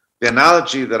 The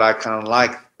analogy that I kind of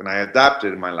like and I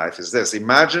adapted in my life is this.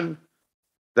 Imagine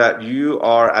that you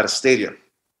are at a stadium,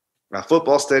 a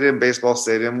football stadium, baseball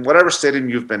stadium, whatever stadium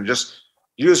you've been. Just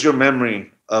use your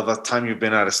memory of a time you've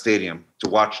been at a stadium to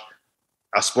watch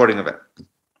a sporting event.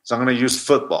 So I'm going to use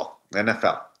football,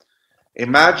 NFL.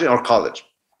 Imagine, or college.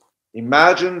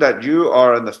 Imagine that you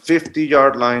are in the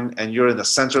 50-yard line and you're in the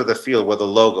center of the field where the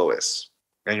logo is,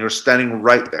 and you're standing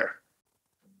right there.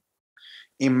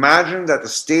 Imagine that the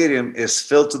stadium is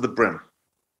filled to the brim.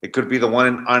 It could be the one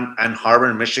in Ann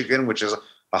Arbor, Michigan, which is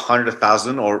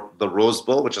 100,000, or the Rose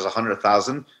Bowl, which is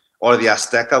 100,000, or the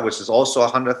Azteca, which is also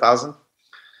 100,000.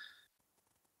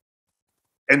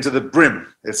 And to the brim,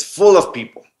 it's full of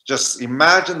people. Just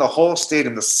imagine the whole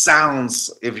stadium, the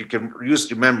sounds, if you can use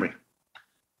your memory.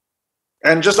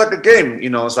 And just like a game,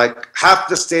 it's like half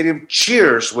the stadium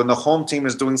cheers when the home team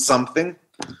is doing something,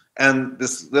 and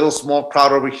this little small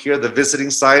crowd over here, the visiting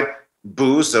side,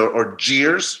 boos or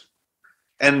jeers,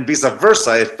 and vice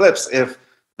versa. It flips. If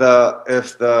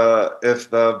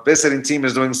the visiting team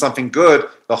is doing something good,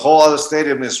 the whole other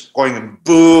stadium is going and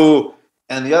boo,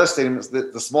 and the other stadium,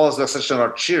 the smallest section,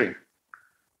 are cheering.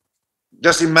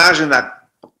 Just imagine that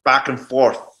back and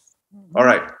forth. Mm-hmm. All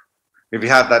right. If you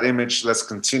have that image, let's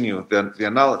continue the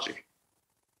analogy.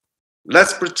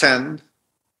 Let's pretend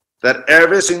that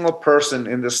every single person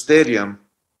in the stadium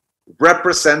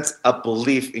represents a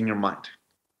belief in your mind,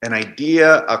 an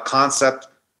idea, a concept,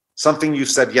 something you've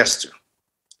said yes to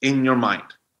in your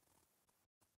mind.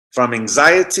 From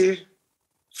anxiety,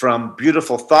 from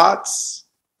beautiful thoughts,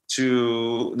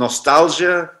 to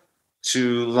nostalgia,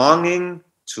 to longing,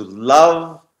 to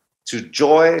love, to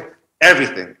joy,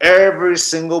 everything, every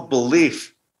single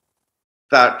belief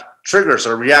that triggers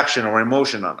a reaction or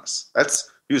emotion on us.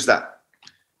 Let's use that.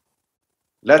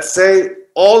 Let's say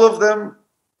all of them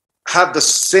have the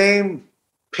same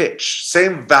pitch,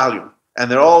 same value,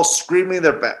 and they're all screaming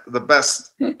the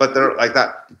best, but they're like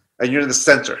that, and you're in the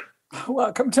center.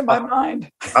 Welcome to my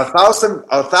mind.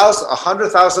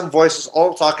 100,000 voices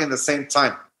all talking at the same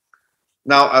time.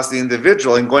 Now, as the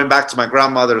individual, and going back to my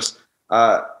grandmother's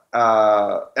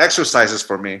exercises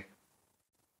for me,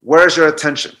 where's your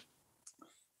attention?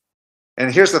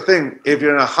 And here's the thing: if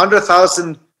you're in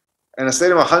 100,000, in a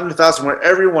stadium of 100,000 where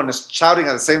everyone is shouting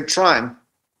at the same time,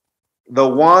 the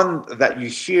one that you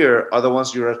hear are the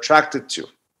ones you're attracted to,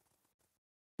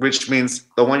 which means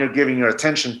the one you're giving your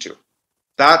attention to.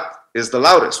 That is the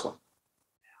loudest one.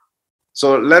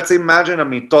 So let's imagine a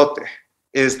mitote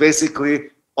is basically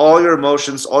all your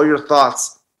emotions, all your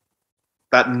thoughts,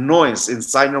 that noise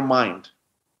inside your mind.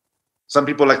 Some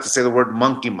people like to say the word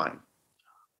monkey mind.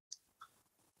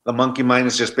 The monkey mind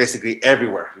is just basically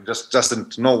everywhere. It just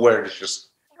doesn't know where. It's just,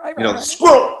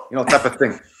 squirrel, type of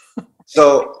thing.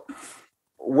 So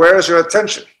where's your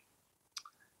attention?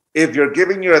 If you're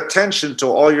giving your attention to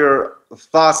all your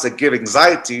thoughts that give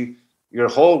anxiety, your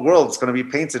whole world is going to be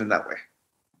painted in that way.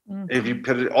 Mm-hmm. If you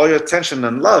put all your attention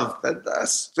on love,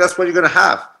 that's what you're going to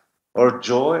have. Or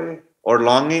joy, or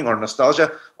longing, or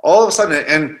nostalgia. All of a sudden,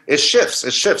 and it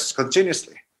shifts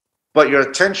continuously. But your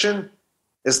attention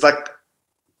is like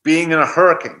being in a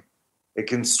hurricane. It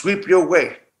can sweep you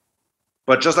away.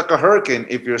 But just like a hurricane,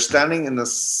 if you're standing in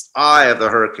the eye of the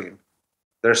hurricane,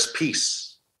 there's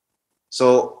peace.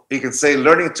 So you can say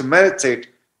learning to meditate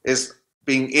is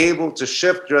being able to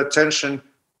shift your attention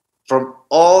from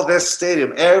all this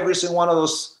stadium, every single one of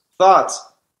those thoughts,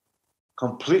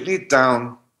 completely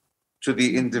down to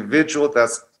the individual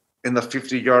that's in the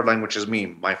 50-yard line, which is me,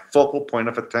 my focal point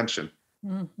of attention.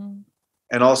 Mm-hmm.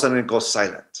 And all of a sudden it goes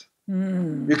silent.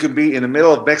 Mm. You could be in the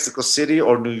middle of Mexico City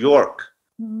or New York,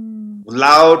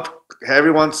 loud,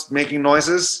 everyone's making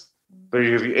noises, but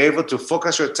if you're able to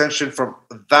focus your attention from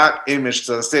that image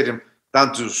to the stadium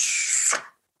down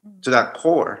to that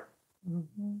core,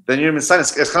 then you're in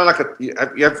silence. It's kind of like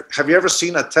have you ever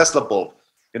seen a Tesla bulb?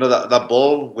 The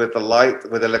bulb with the light,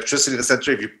 with electricity in the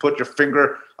center. If you put your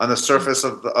finger on the surface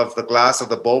of the glass of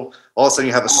the bulb, all of a sudden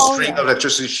you have a string of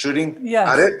electricity shooting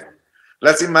at it.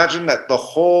 Let's imagine that the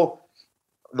whole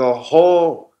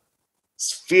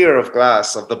sphere of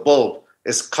glass of the bulb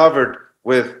is covered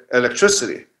with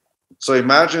electricity. So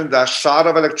imagine that shot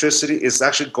of electricity is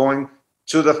actually going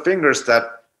to the fingers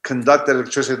that conduct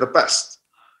electricity the best.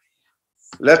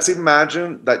 Let's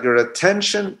imagine that your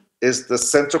attention is the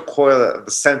center coil, the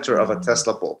center of a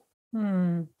Tesla bulb.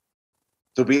 Mm.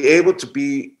 To be able to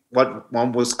be what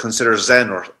one would consider Zen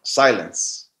or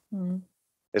silence,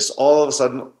 is all of a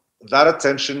sudden that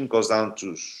attention goes down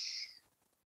to,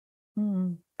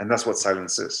 and that's what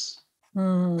silence is.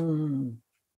 Mm.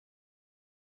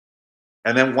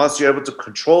 And then once you're able to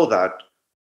control that,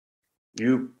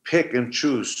 you pick and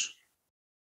choose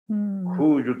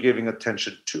who you're giving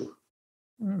attention to.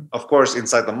 of course,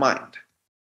 inside the mind.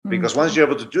 Because once you're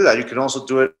able to do that, you can also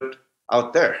do it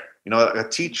out there. A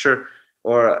teacher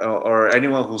or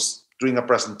anyone who's doing a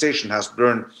presentation has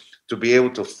learned to be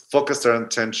able to focus their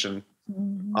attention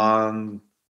on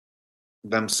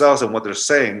themselves and what they're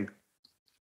saying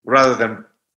rather than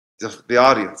the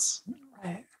audience.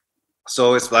 Right.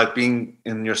 So it's like being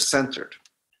in your centered,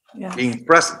 being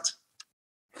present.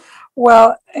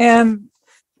 Well, and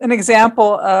an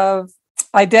example of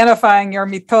identifying your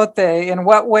mitote, in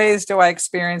what ways do I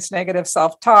experience negative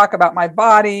self-talk about my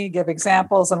body? Give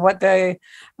examples. In what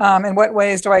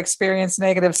ways do I experience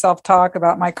negative self-talk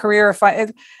about my career?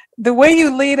 The way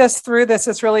you lead us through this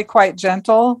is really quite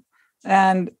gentle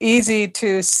and easy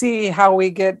to see how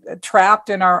we get trapped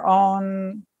in our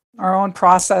own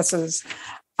processes.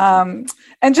 And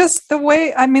just the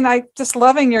way, I just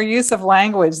loving your use of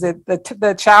language,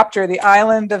 the chapter, the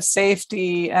island of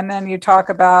safety, and then you talk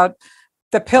about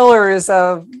the pillars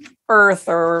of earth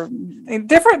or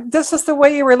different. This is the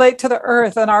way you relate to the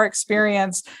earth and our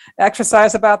experience.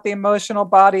 Exercise about the emotional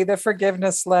body, the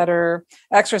forgiveness letter,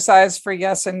 exercise for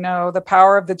yes and no, the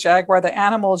power of the jaguar, the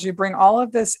animals. You bring all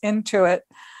of this into it.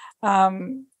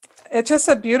 It's just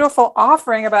a beautiful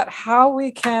offering about how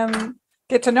we can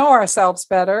get to know ourselves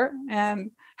better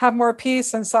and have more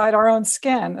peace inside our own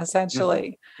skin,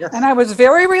 essentially. Yes. And I was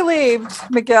very relieved,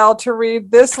 Miguel, to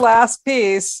read this last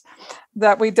piece,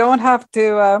 that we don't have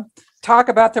to talk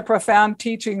about the profound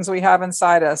teachings we have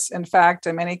inside us. In fact,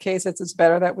 in many cases, it's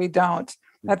better that we don't.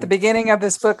 At the beginning of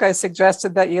this book, I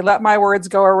suggested that you let my words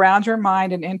go around your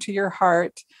mind and into your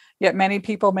heart, yet many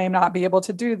people may not be able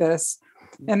to do this.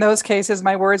 In those cases,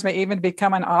 my words may even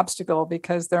become an obstacle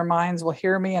because their minds will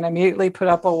hear me and immediately put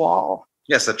up a wall.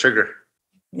 Yes, a trigger.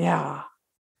 Yeah.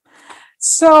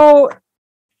 So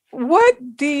what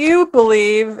do you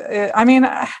believe?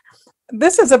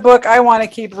 This is a book I want to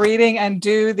keep reading and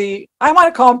I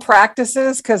want to call them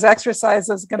practices, because exercise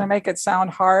is going to make it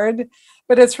sound hard,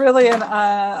 but it's really an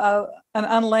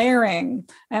unlayering.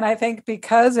 And I think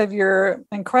because of your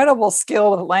incredible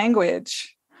skill with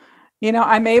language,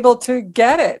 I'm able to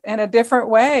get it in a different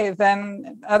way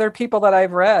than other people that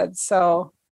I've read.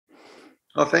 So.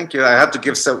 Well, thank you. I have to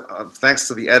give some thanks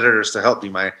to the editors to help me,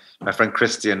 my friend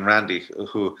Christy and Randy,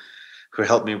 who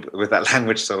helped me with that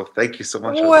language. So thank you so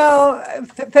much. Well,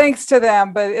 thanks to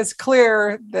them, but it's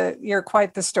clear that you're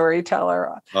quite the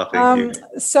storyteller. Oh, thank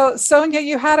you. So Sonia,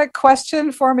 you had a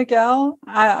question for Miguel?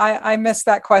 I missed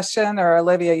that question, or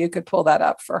Olivia, you could pull that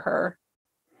up for her.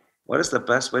 What is the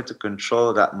best way to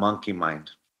control that monkey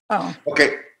mind? Oh.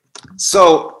 Okay.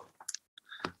 So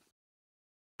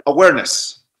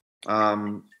awareness.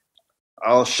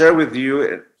 I'll share with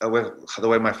you with the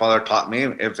way my father taught me.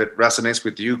 If it resonates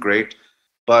with you, great.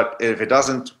 But if it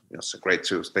doesn't, it's great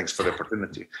too. Thanks for the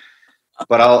opportunity.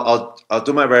 But I'll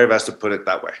do my very best to put it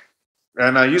that way.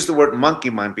 And I use the word monkey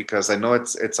mind because I know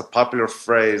it's a popular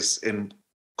phrase in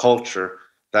culture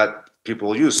that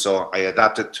people use. So I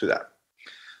adapted to that.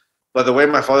 But the way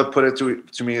my father put it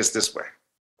to me is this way.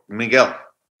 Miguel,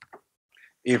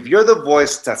 if you're the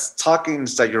voice that's talking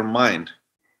inside your mind,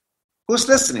 who's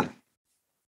listening?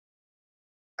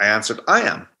 I answered, I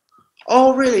am.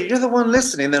 Oh, really? You're the one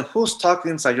listening. Then who's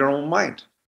talking inside your own mind?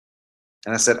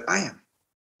 And I said, I am.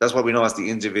 That's what we know as the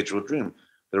individual dream,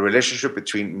 the relationship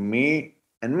between me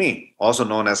and me, also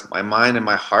known as my mind and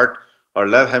my heart, our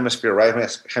left hemisphere, right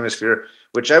hemisphere,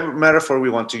 whichever metaphor we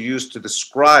want to use to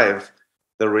describe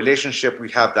the relationship we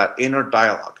have, that inner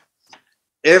dialogue.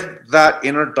 If that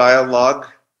inner dialogue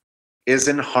is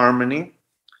in harmony,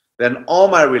 then all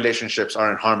my relationships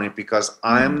are in harmony because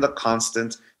I am the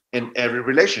constant in every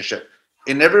relationship.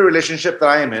 In every relationship that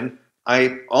I am in,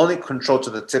 I only control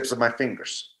to the tips of my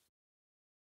fingers.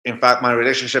 In fact, my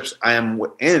relationships I am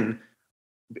in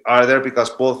are there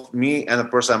because both me and the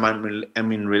person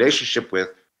I'm in relationship with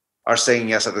are saying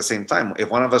yes at the same time. If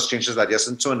one of us changes that yes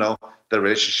into a no, the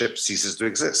relationship ceases to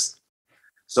exist.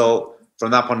 So from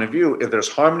that point of view, if there's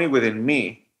harmony within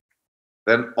me,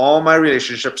 then all my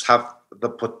relationships have the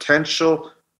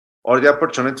potential or the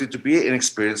opportunity to be an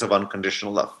experience of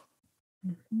unconditional love.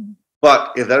 Mm-hmm.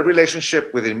 But if that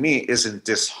relationship within me is in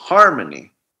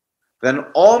disharmony, then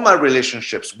all my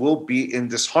relationships will be in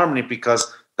disharmony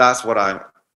because that's what I'm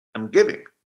giving,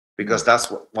 because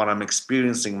that's what I'm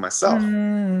experiencing myself.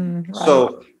 Right.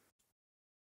 So,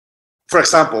 for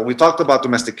example, we talked about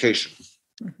domestication.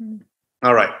 Mm-hmm.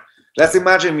 All right. Let's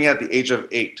imagine me at the age of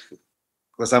 8,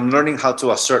 because I'm learning how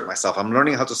to assert myself. I'm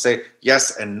learning how to say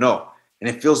yes and no. And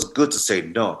it feels good to say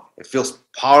no. It feels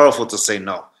powerful to say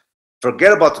no.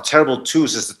 Forget about the terrible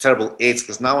 2s, it's the terrible 8s,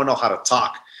 because now I know how to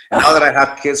talk. And now that I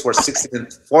have kids who are 16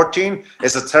 and 14,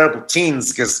 it's the terrible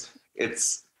teens, because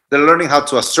they're learning how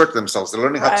to assert themselves. They're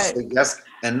learning how to say yes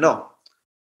and no.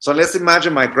 So let's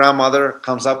imagine my grandmother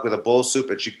comes up with a bowl of soup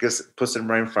and she puts it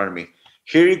right in front of me.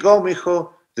 Here you go,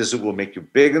 mijo. This soup will make you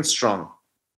big and strong.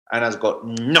 And I go,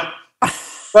 no.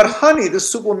 But honey,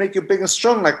 this soup will make you big and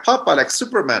strong like Papa, like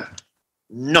Superman.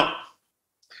 No.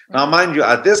 Now, mind you,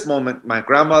 at this moment, my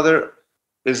grandmother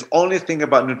is only thinking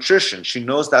about nutrition. She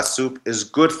knows that soup is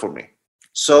good for me.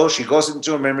 So she goes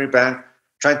into a memory bank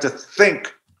trying to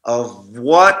think of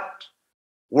what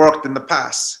worked in the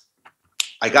past.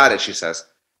 I got it, she says.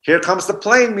 Here comes the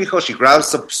plane, mijo. She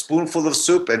grabs a spoonful of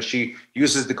soup and she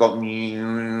uses the go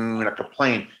like a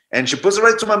plane. And she puts it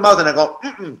right to my mouth and I go,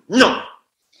 no.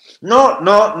 No,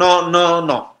 no, no, no,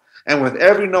 no. And with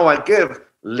every no I give,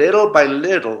 little by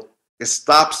little, it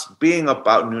stops being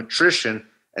about nutrition.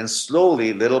 And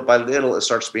slowly, little by little, it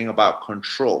starts being about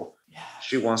control. Yes.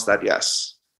 She wants that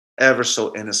yes, ever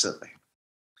so innocently.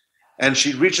 And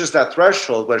she reaches that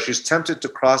threshold where she's tempted to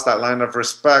cross that line of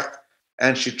respect.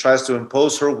 And she tries to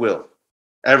impose her will,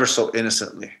 ever so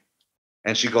innocently.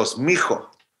 And she goes, mijo,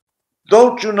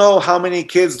 don't you know how many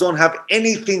kids don't have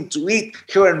anything to eat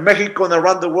here in Mexico and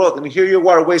around the world? And here you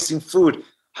are wasting food.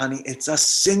 Honey, it's a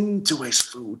sin to waste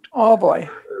food. Oh, boy.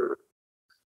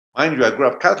 Mind you, I grew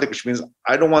up Catholic, which means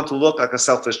I don't want to look like a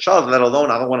selfish child, let alone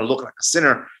I don't want to look like a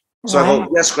sinner. So I go,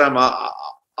 yes, Grandma,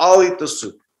 I'll eat the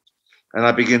soup. And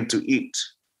I begin to eat.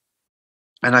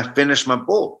 And I finish my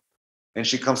bowl. And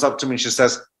she comes up to me and she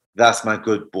says, that's my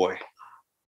good boy.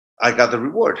 I got the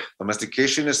reward.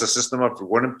 Domestication is a system of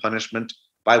reward and punishment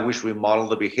by which we model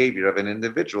the behavior of an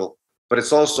individual, but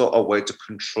it's also a way to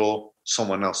control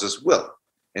someone else's will.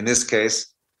 In this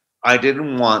case, I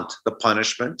didn't want the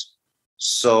punishment,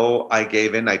 so I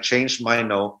gave in. I changed my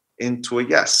no into a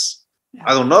yes. Yeah.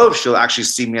 I don't know if she'll actually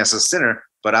see me as a sinner,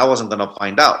 but I wasn't going to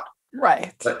find out.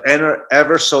 Right. But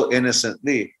ever so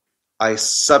innocently, I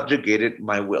subjugated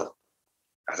my will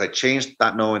as I changed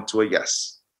that no into a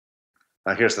yes.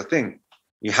 Now, here's the thing.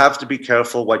 You have to be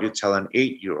careful what you tell an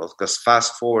 8-year-old, because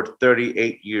fast forward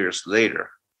 38 years later,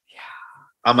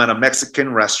 I'm at a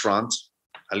Mexican restaurant,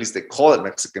 at least they call it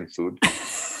Mexican food,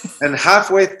 and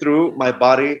halfway through my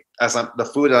body,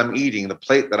 the food that I'm eating, the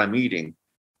plate that I'm eating,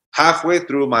 halfway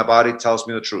through my body tells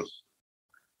me the truth.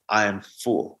 I am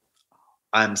full.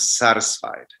 I'm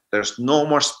satisfied. There's no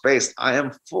more space. I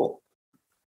am full.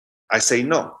 I say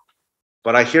no.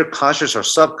 But I hear conscious or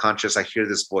subconscious, I hear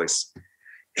this voice.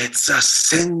 It's a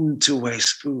sin to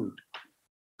waste food.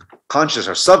 Conscious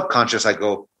or subconscious, I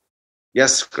go,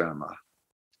 yes, Grandma.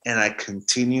 And I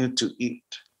continue to eat.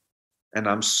 And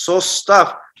I'm so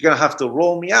stuffed, you're going to have to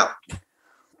roll me out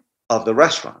of the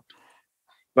restaurant.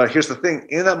 But here's the thing.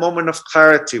 In that moment of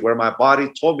clarity where my body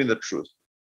told me the truth,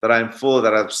 that I'm full,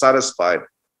 that I'm satisfied,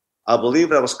 I believe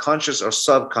that was conscious or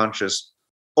subconscious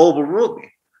overruled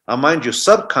me. Now, mind you,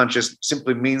 subconscious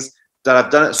simply means that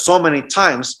I've done it so many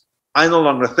times, I no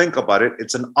longer think about it.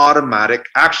 It's an automatic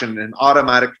action, an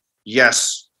automatic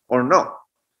yes or no.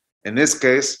 In this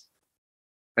case,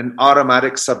 an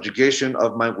automatic subjugation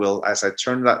of my will as I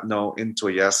turned that no into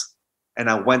a yes, and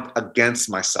I went against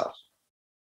myself.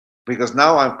 Because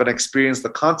now I'm going to experience the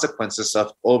consequences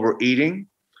of overeating,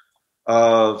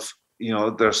 of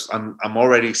I'm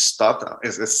already stuffed.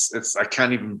 It's I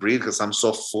can't even breathe because I'm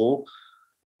so full.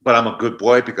 But I'm a good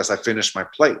boy because I finished my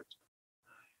plate.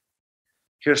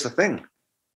 Here's the thing.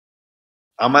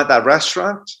 I'm at that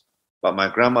restaurant, but my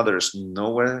grandmother is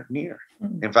nowhere near.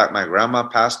 Mm-hmm. In fact, my grandma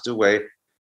passed away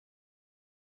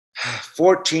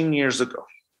 14 years ago.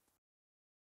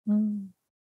 Mm.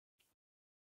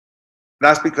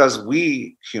 That's because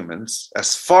we humans,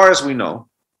 as far as we know,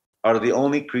 are the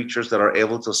only creatures that are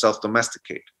able to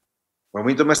self-domesticate. When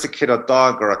we domesticate a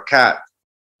dog or a cat,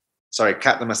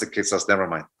 cat domesticates us, never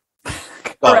mind.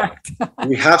 Correct.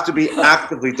 We have to be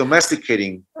actively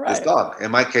domesticating this dog.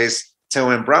 In my case, Teo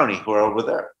and Brownie, who are over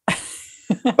there.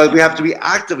 But we have to be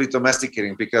actively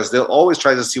domesticating because they'll always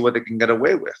try to see what they can get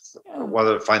away with,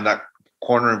 whether find that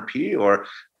corner and pee or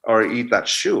eat that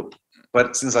shoe.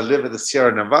 But since I live in the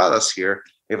Sierra Nevadas here,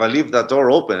 if I leave that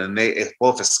door open and they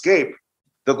both escape,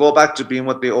 they'll go back to being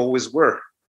what they always were,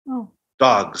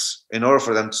 dogs, in order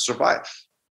for them to survive.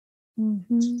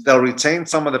 Mm-hmm. They'll retain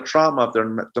some of the trauma of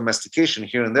their domestication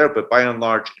here and there, but by and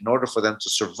large, in order for them to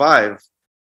survive,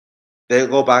 they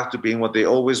go back to being what they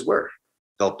always were.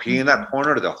 They'll pee in that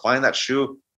corner, they'll find that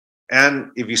shoe.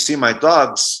 And if you see my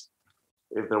dogs,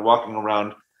 if they're walking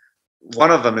around,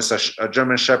 one of them is a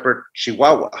German Shepherd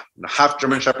Chihuahua, half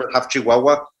German Shepherd, half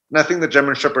Chihuahua. And I think the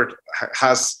German Shepherd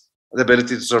has the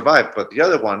ability to survive. But the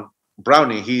other one,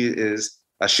 Brownie, he is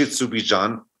a Shih Tzu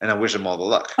Bichon, and I wish him all the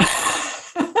luck.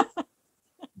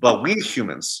 But we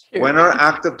humans, when our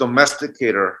active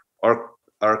domesticator or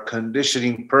our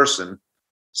conditioning person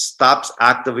stops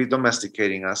actively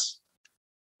domesticating us,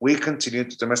 we continue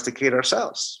to domesticate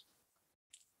ourselves.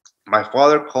 My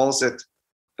father calls it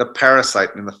the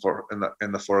parasite in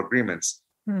the four agreements,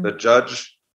 the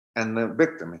judge and the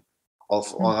victim,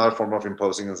 also another form of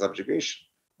imposing and subjugation.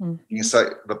 He's like,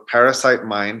 the parasite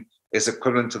mind is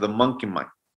equivalent to the monkey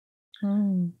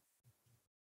mind.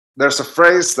 There's a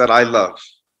phrase that I love,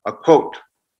 a quote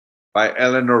by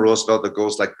Eleanor Roosevelt that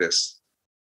goes like this: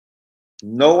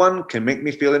 "No one can make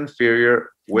me feel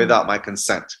inferior without my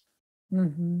consent."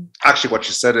 Actually, what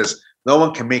she said is, no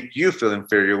one can make you feel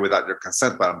inferior without your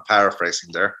consent, but I'm paraphrasing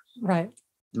there. Right.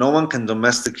 No one can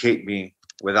domesticate me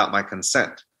without my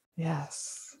consent.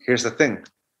 Yes. Here's the thing.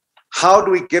 How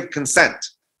do we give consent?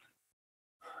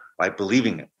 By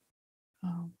believing it,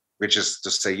 which is to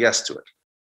say yes to it.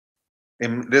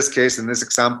 In this case, in this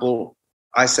example,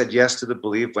 I said yes to the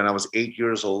belief when I was 8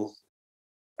 years old,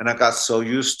 and I got so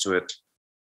used to it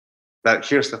that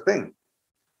here's the thing.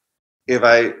 If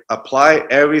I apply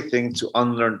everything to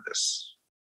unlearn this,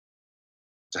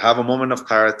 to have a moment of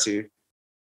clarity,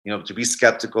 to be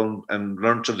skeptical and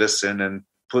learn to listen and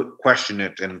question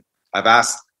it. And I've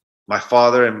asked my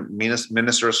father and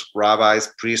ministers,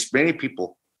 rabbis, priests, many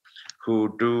people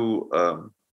who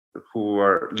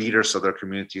are leaders of their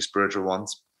community, spiritual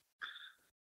ones.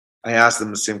 I asked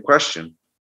them the same question.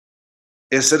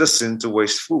 Is it a sin to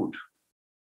waste food?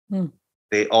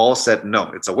 They all said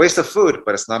no. It's a waste of food,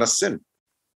 but it's not a sin.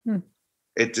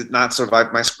 It did not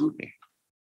survive my scrutiny.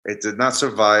 It did not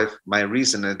survive my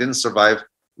reason. It didn't survive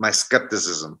my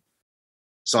skepticism.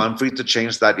 So I'm free to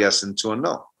change that yes into a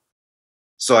no.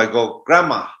 So I go,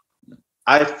 Grandma,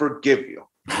 I forgive you.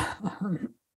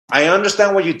 I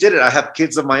understand why you did it. I have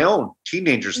kids of my own,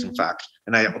 teenagers, in fact,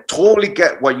 and I totally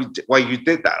get why you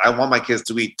did that. I want my kids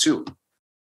to eat too.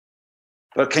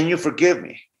 But can you forgive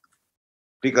me?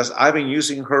 Because I've been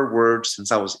using her words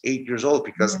since I was 8 years old,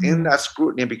 because in that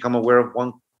scrutiny, I become aware of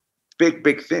one big,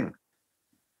 big thing.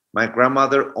 My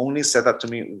grandmother only said that to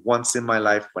me once in my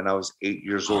life when I was 8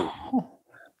 years old.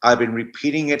 I've been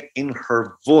repeating it in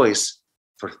her voice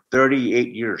for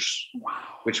 38 years,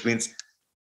 which means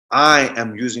I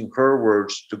am using her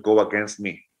words to go against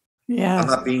me. I'm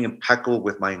not being impeccable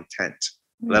with my intent,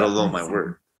 let alone my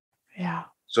word.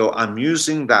 So I'm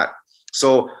using that.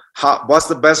 So what's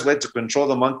the best way to control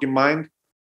the monkey mind?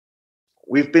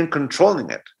 We've been controlling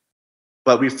it,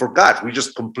 but we forgot. We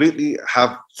just completely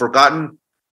have forgotten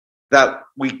that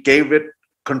we gave it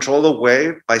control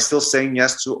away by still saying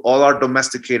yes to all our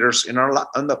domesticators in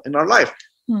our life.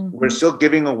 We're still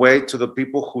giving away to the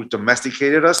people who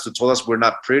domesticated us, who told us we're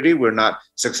not pretty, we're not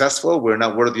successful, we're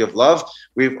not worthy of love.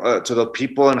 We've to the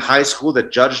people in high school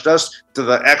that judged us, to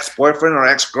the ex-boyfriend or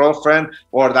ex-girlfriend,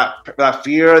 or that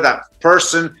fear, that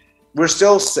person. We're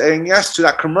still saying yes to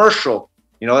that commercial.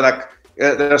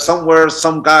 There's somewhere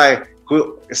some guy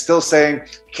who is still saying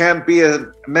can't be a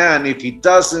man if he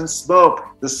doesn't smoke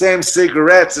the same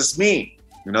cigarettes as me.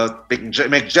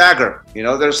 Mick Jagger.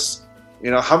 There's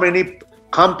how many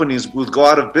companies would go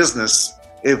out of business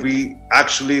if we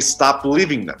actually stop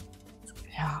believing them.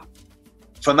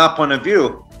 From that point of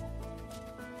view,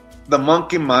 the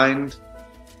monkey mind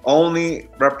only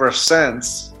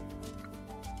represents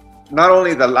not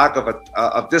only the lack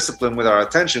of discipline with our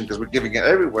attention, because we're giving it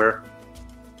everywhere,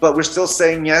 but we're still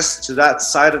saying yes to that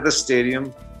side of the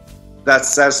stadium that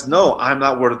says, no, I'm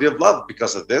not worthy of love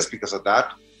because of this, because of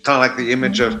that. Kind of like the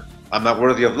image of I'm not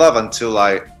worthy of love until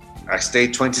I stay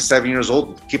 27 years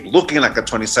old, keep looking like a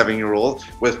 27-year-old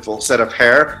with full set of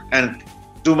hair, and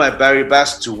do my very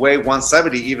best to weigh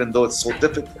 170, even though it's so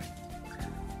difficult.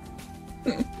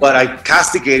 But I'm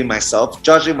castigating myself,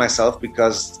 judging myself,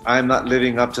 because I'm not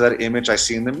living up to that image I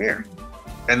see in the mirror.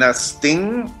 And that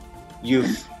sting you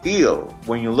feel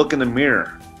when you look in the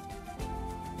mirror,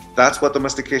 that's what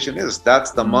domestication is.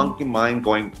 That's the monkey mind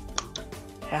going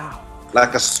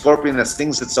like a scorpion that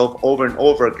stings itself over and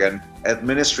over again,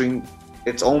 administering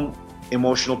its own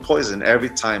emotional poison every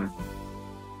time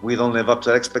we don't live up to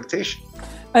that expectation.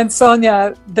 And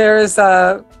Sonia, there's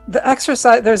the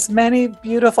exercise. There's many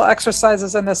beautiful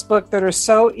exercises in this book that are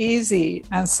so easy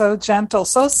and so gentle,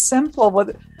 so simple.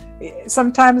 With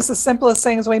sometimes the simplest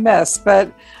things we miss,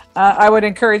 but I would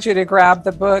encourage you to grab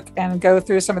the book and go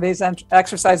through some of these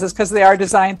exercises, because they are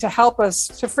designed to help us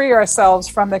to free ourselves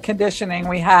from the conditioning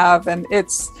we have. And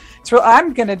it's real.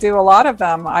 I'm going to do a lot of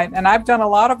them, and I've done a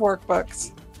lot of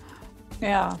workbooks.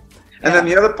 And then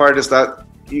the other part is that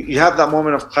you have that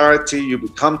moment of clarity. You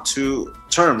come to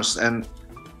terms, and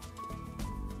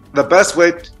the best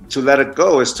way to let it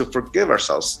go is to forgive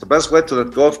ourselves. The best way to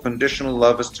let go of conditional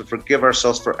love is to forgive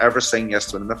ourselves for ever saying yes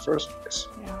to it in the first place.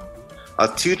 Yeah. A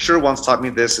teacher once taught me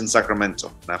this in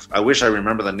Sacramento. Now, I wish I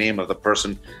remember the name of the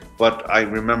person, but I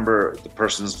remember the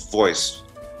person's voice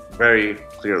very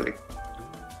clearly.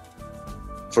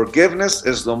 Forgiveness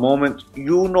is the moment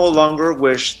you no longer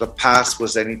wish the past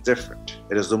was any different.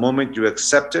 It is the moment you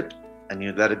accept it and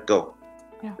you let it go.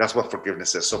 Yeah. That's what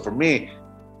forgiveness is. So for me,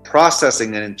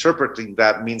 processing and interpreting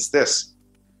that means this.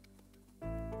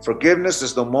 Forgiveness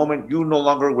is the moment you no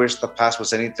longer wish the past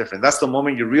was any different. That's the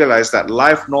moment you realize that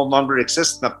life no longer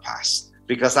exists in the past,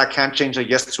 because I can't change a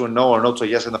yes to a no or no to a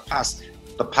yes in the past.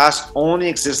 The past only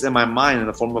exists in my mind in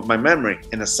the form of my memory,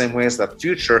 in the same way as the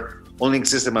future only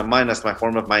exists in my mind as my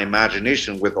form of my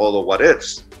imagination with all the what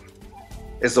ifs.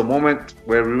 It's the moment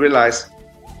where we realize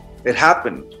it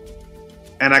happened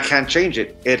and I can't change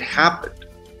it. It happened.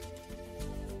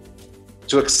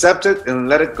 To accept it and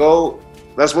let it go,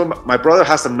 that's what my brother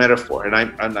has a metaphor, and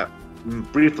I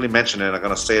briefly mentioned it, I'm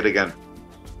going to say it again.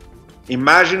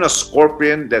 Imagine a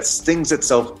scorpion that stings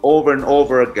itself over and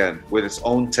over again with its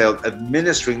own tail,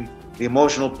 administering the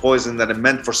emotional poison that it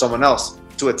meant for someone else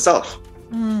to itself.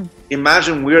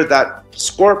 Imagine we're that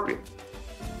scorpion.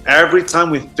 Every time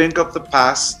we think of the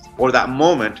past or that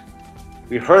moment,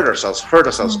 we hurt ourselves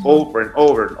over and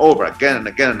over and over again and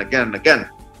again and again and again.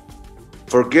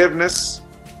 Forgiveness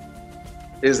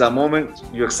is that moment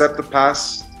you accept the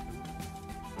past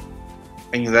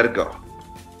and you let it go.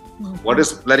 What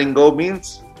does letting go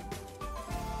means?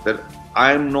 That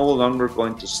I'm no longer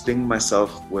going to sting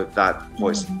myself with that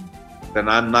poison. Then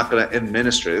I'm not going to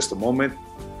administer it. It's the moment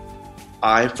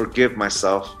I forgive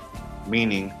myself,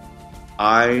 meaning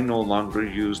I no longer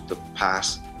use the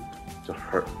past to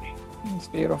hurt me. It's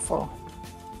beautiful.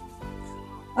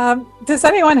 Does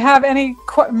anyone have any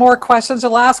more questions? The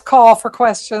last call for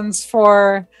questions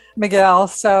for Miguel.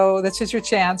 So this is your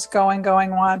chance. Going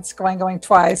once, going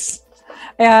twice.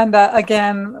 And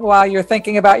again, while you're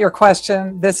thinking about your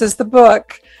question, this is the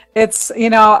book. It's,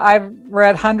 I've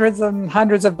read hundreds and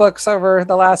hundreds of books over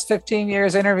the last 15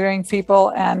 years interviewing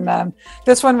people. And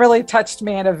this one really touched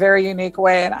me in a very unique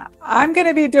way. And I'm going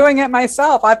to be doing it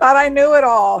myself. I thought I knew it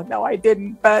all. No, I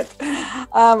didn't. But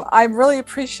I really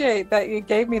appreciate that you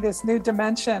gave me this new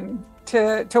dimension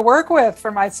to work with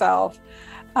for myself.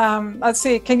 Let's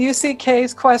see. Can you see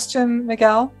Kay's question,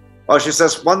 Miguel? Oh, she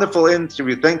says, wonderful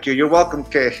interview. Thank you. You're welcome,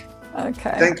 Kay.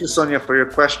 Okay. Thank you, Sonia, for your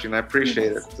question. I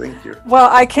appreciate it. Thank you. Well,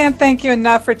 I can't thank you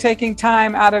enough for taking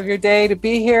time out of your day to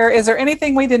be here. Is there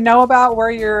anything we didn't know about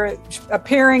where you're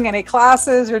appearing, any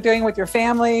classes you're doing with your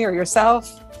family or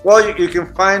yourself? Well, you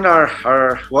can find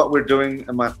our what we're doing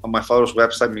on my father's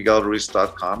website,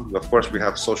 miguelruiz.com. Of course, we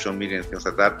have social media and things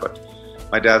like that, but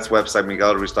my dad's website,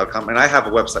 miguelruiz.com. And I have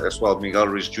a website as well,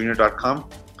 miguelruizjr.com.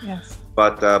 Yes.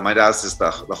 But my dad's is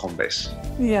the home base.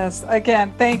 Yes.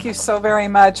 Again, thank you so very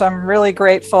much. I'm really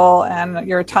grateful, and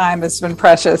your time has been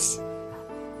precious.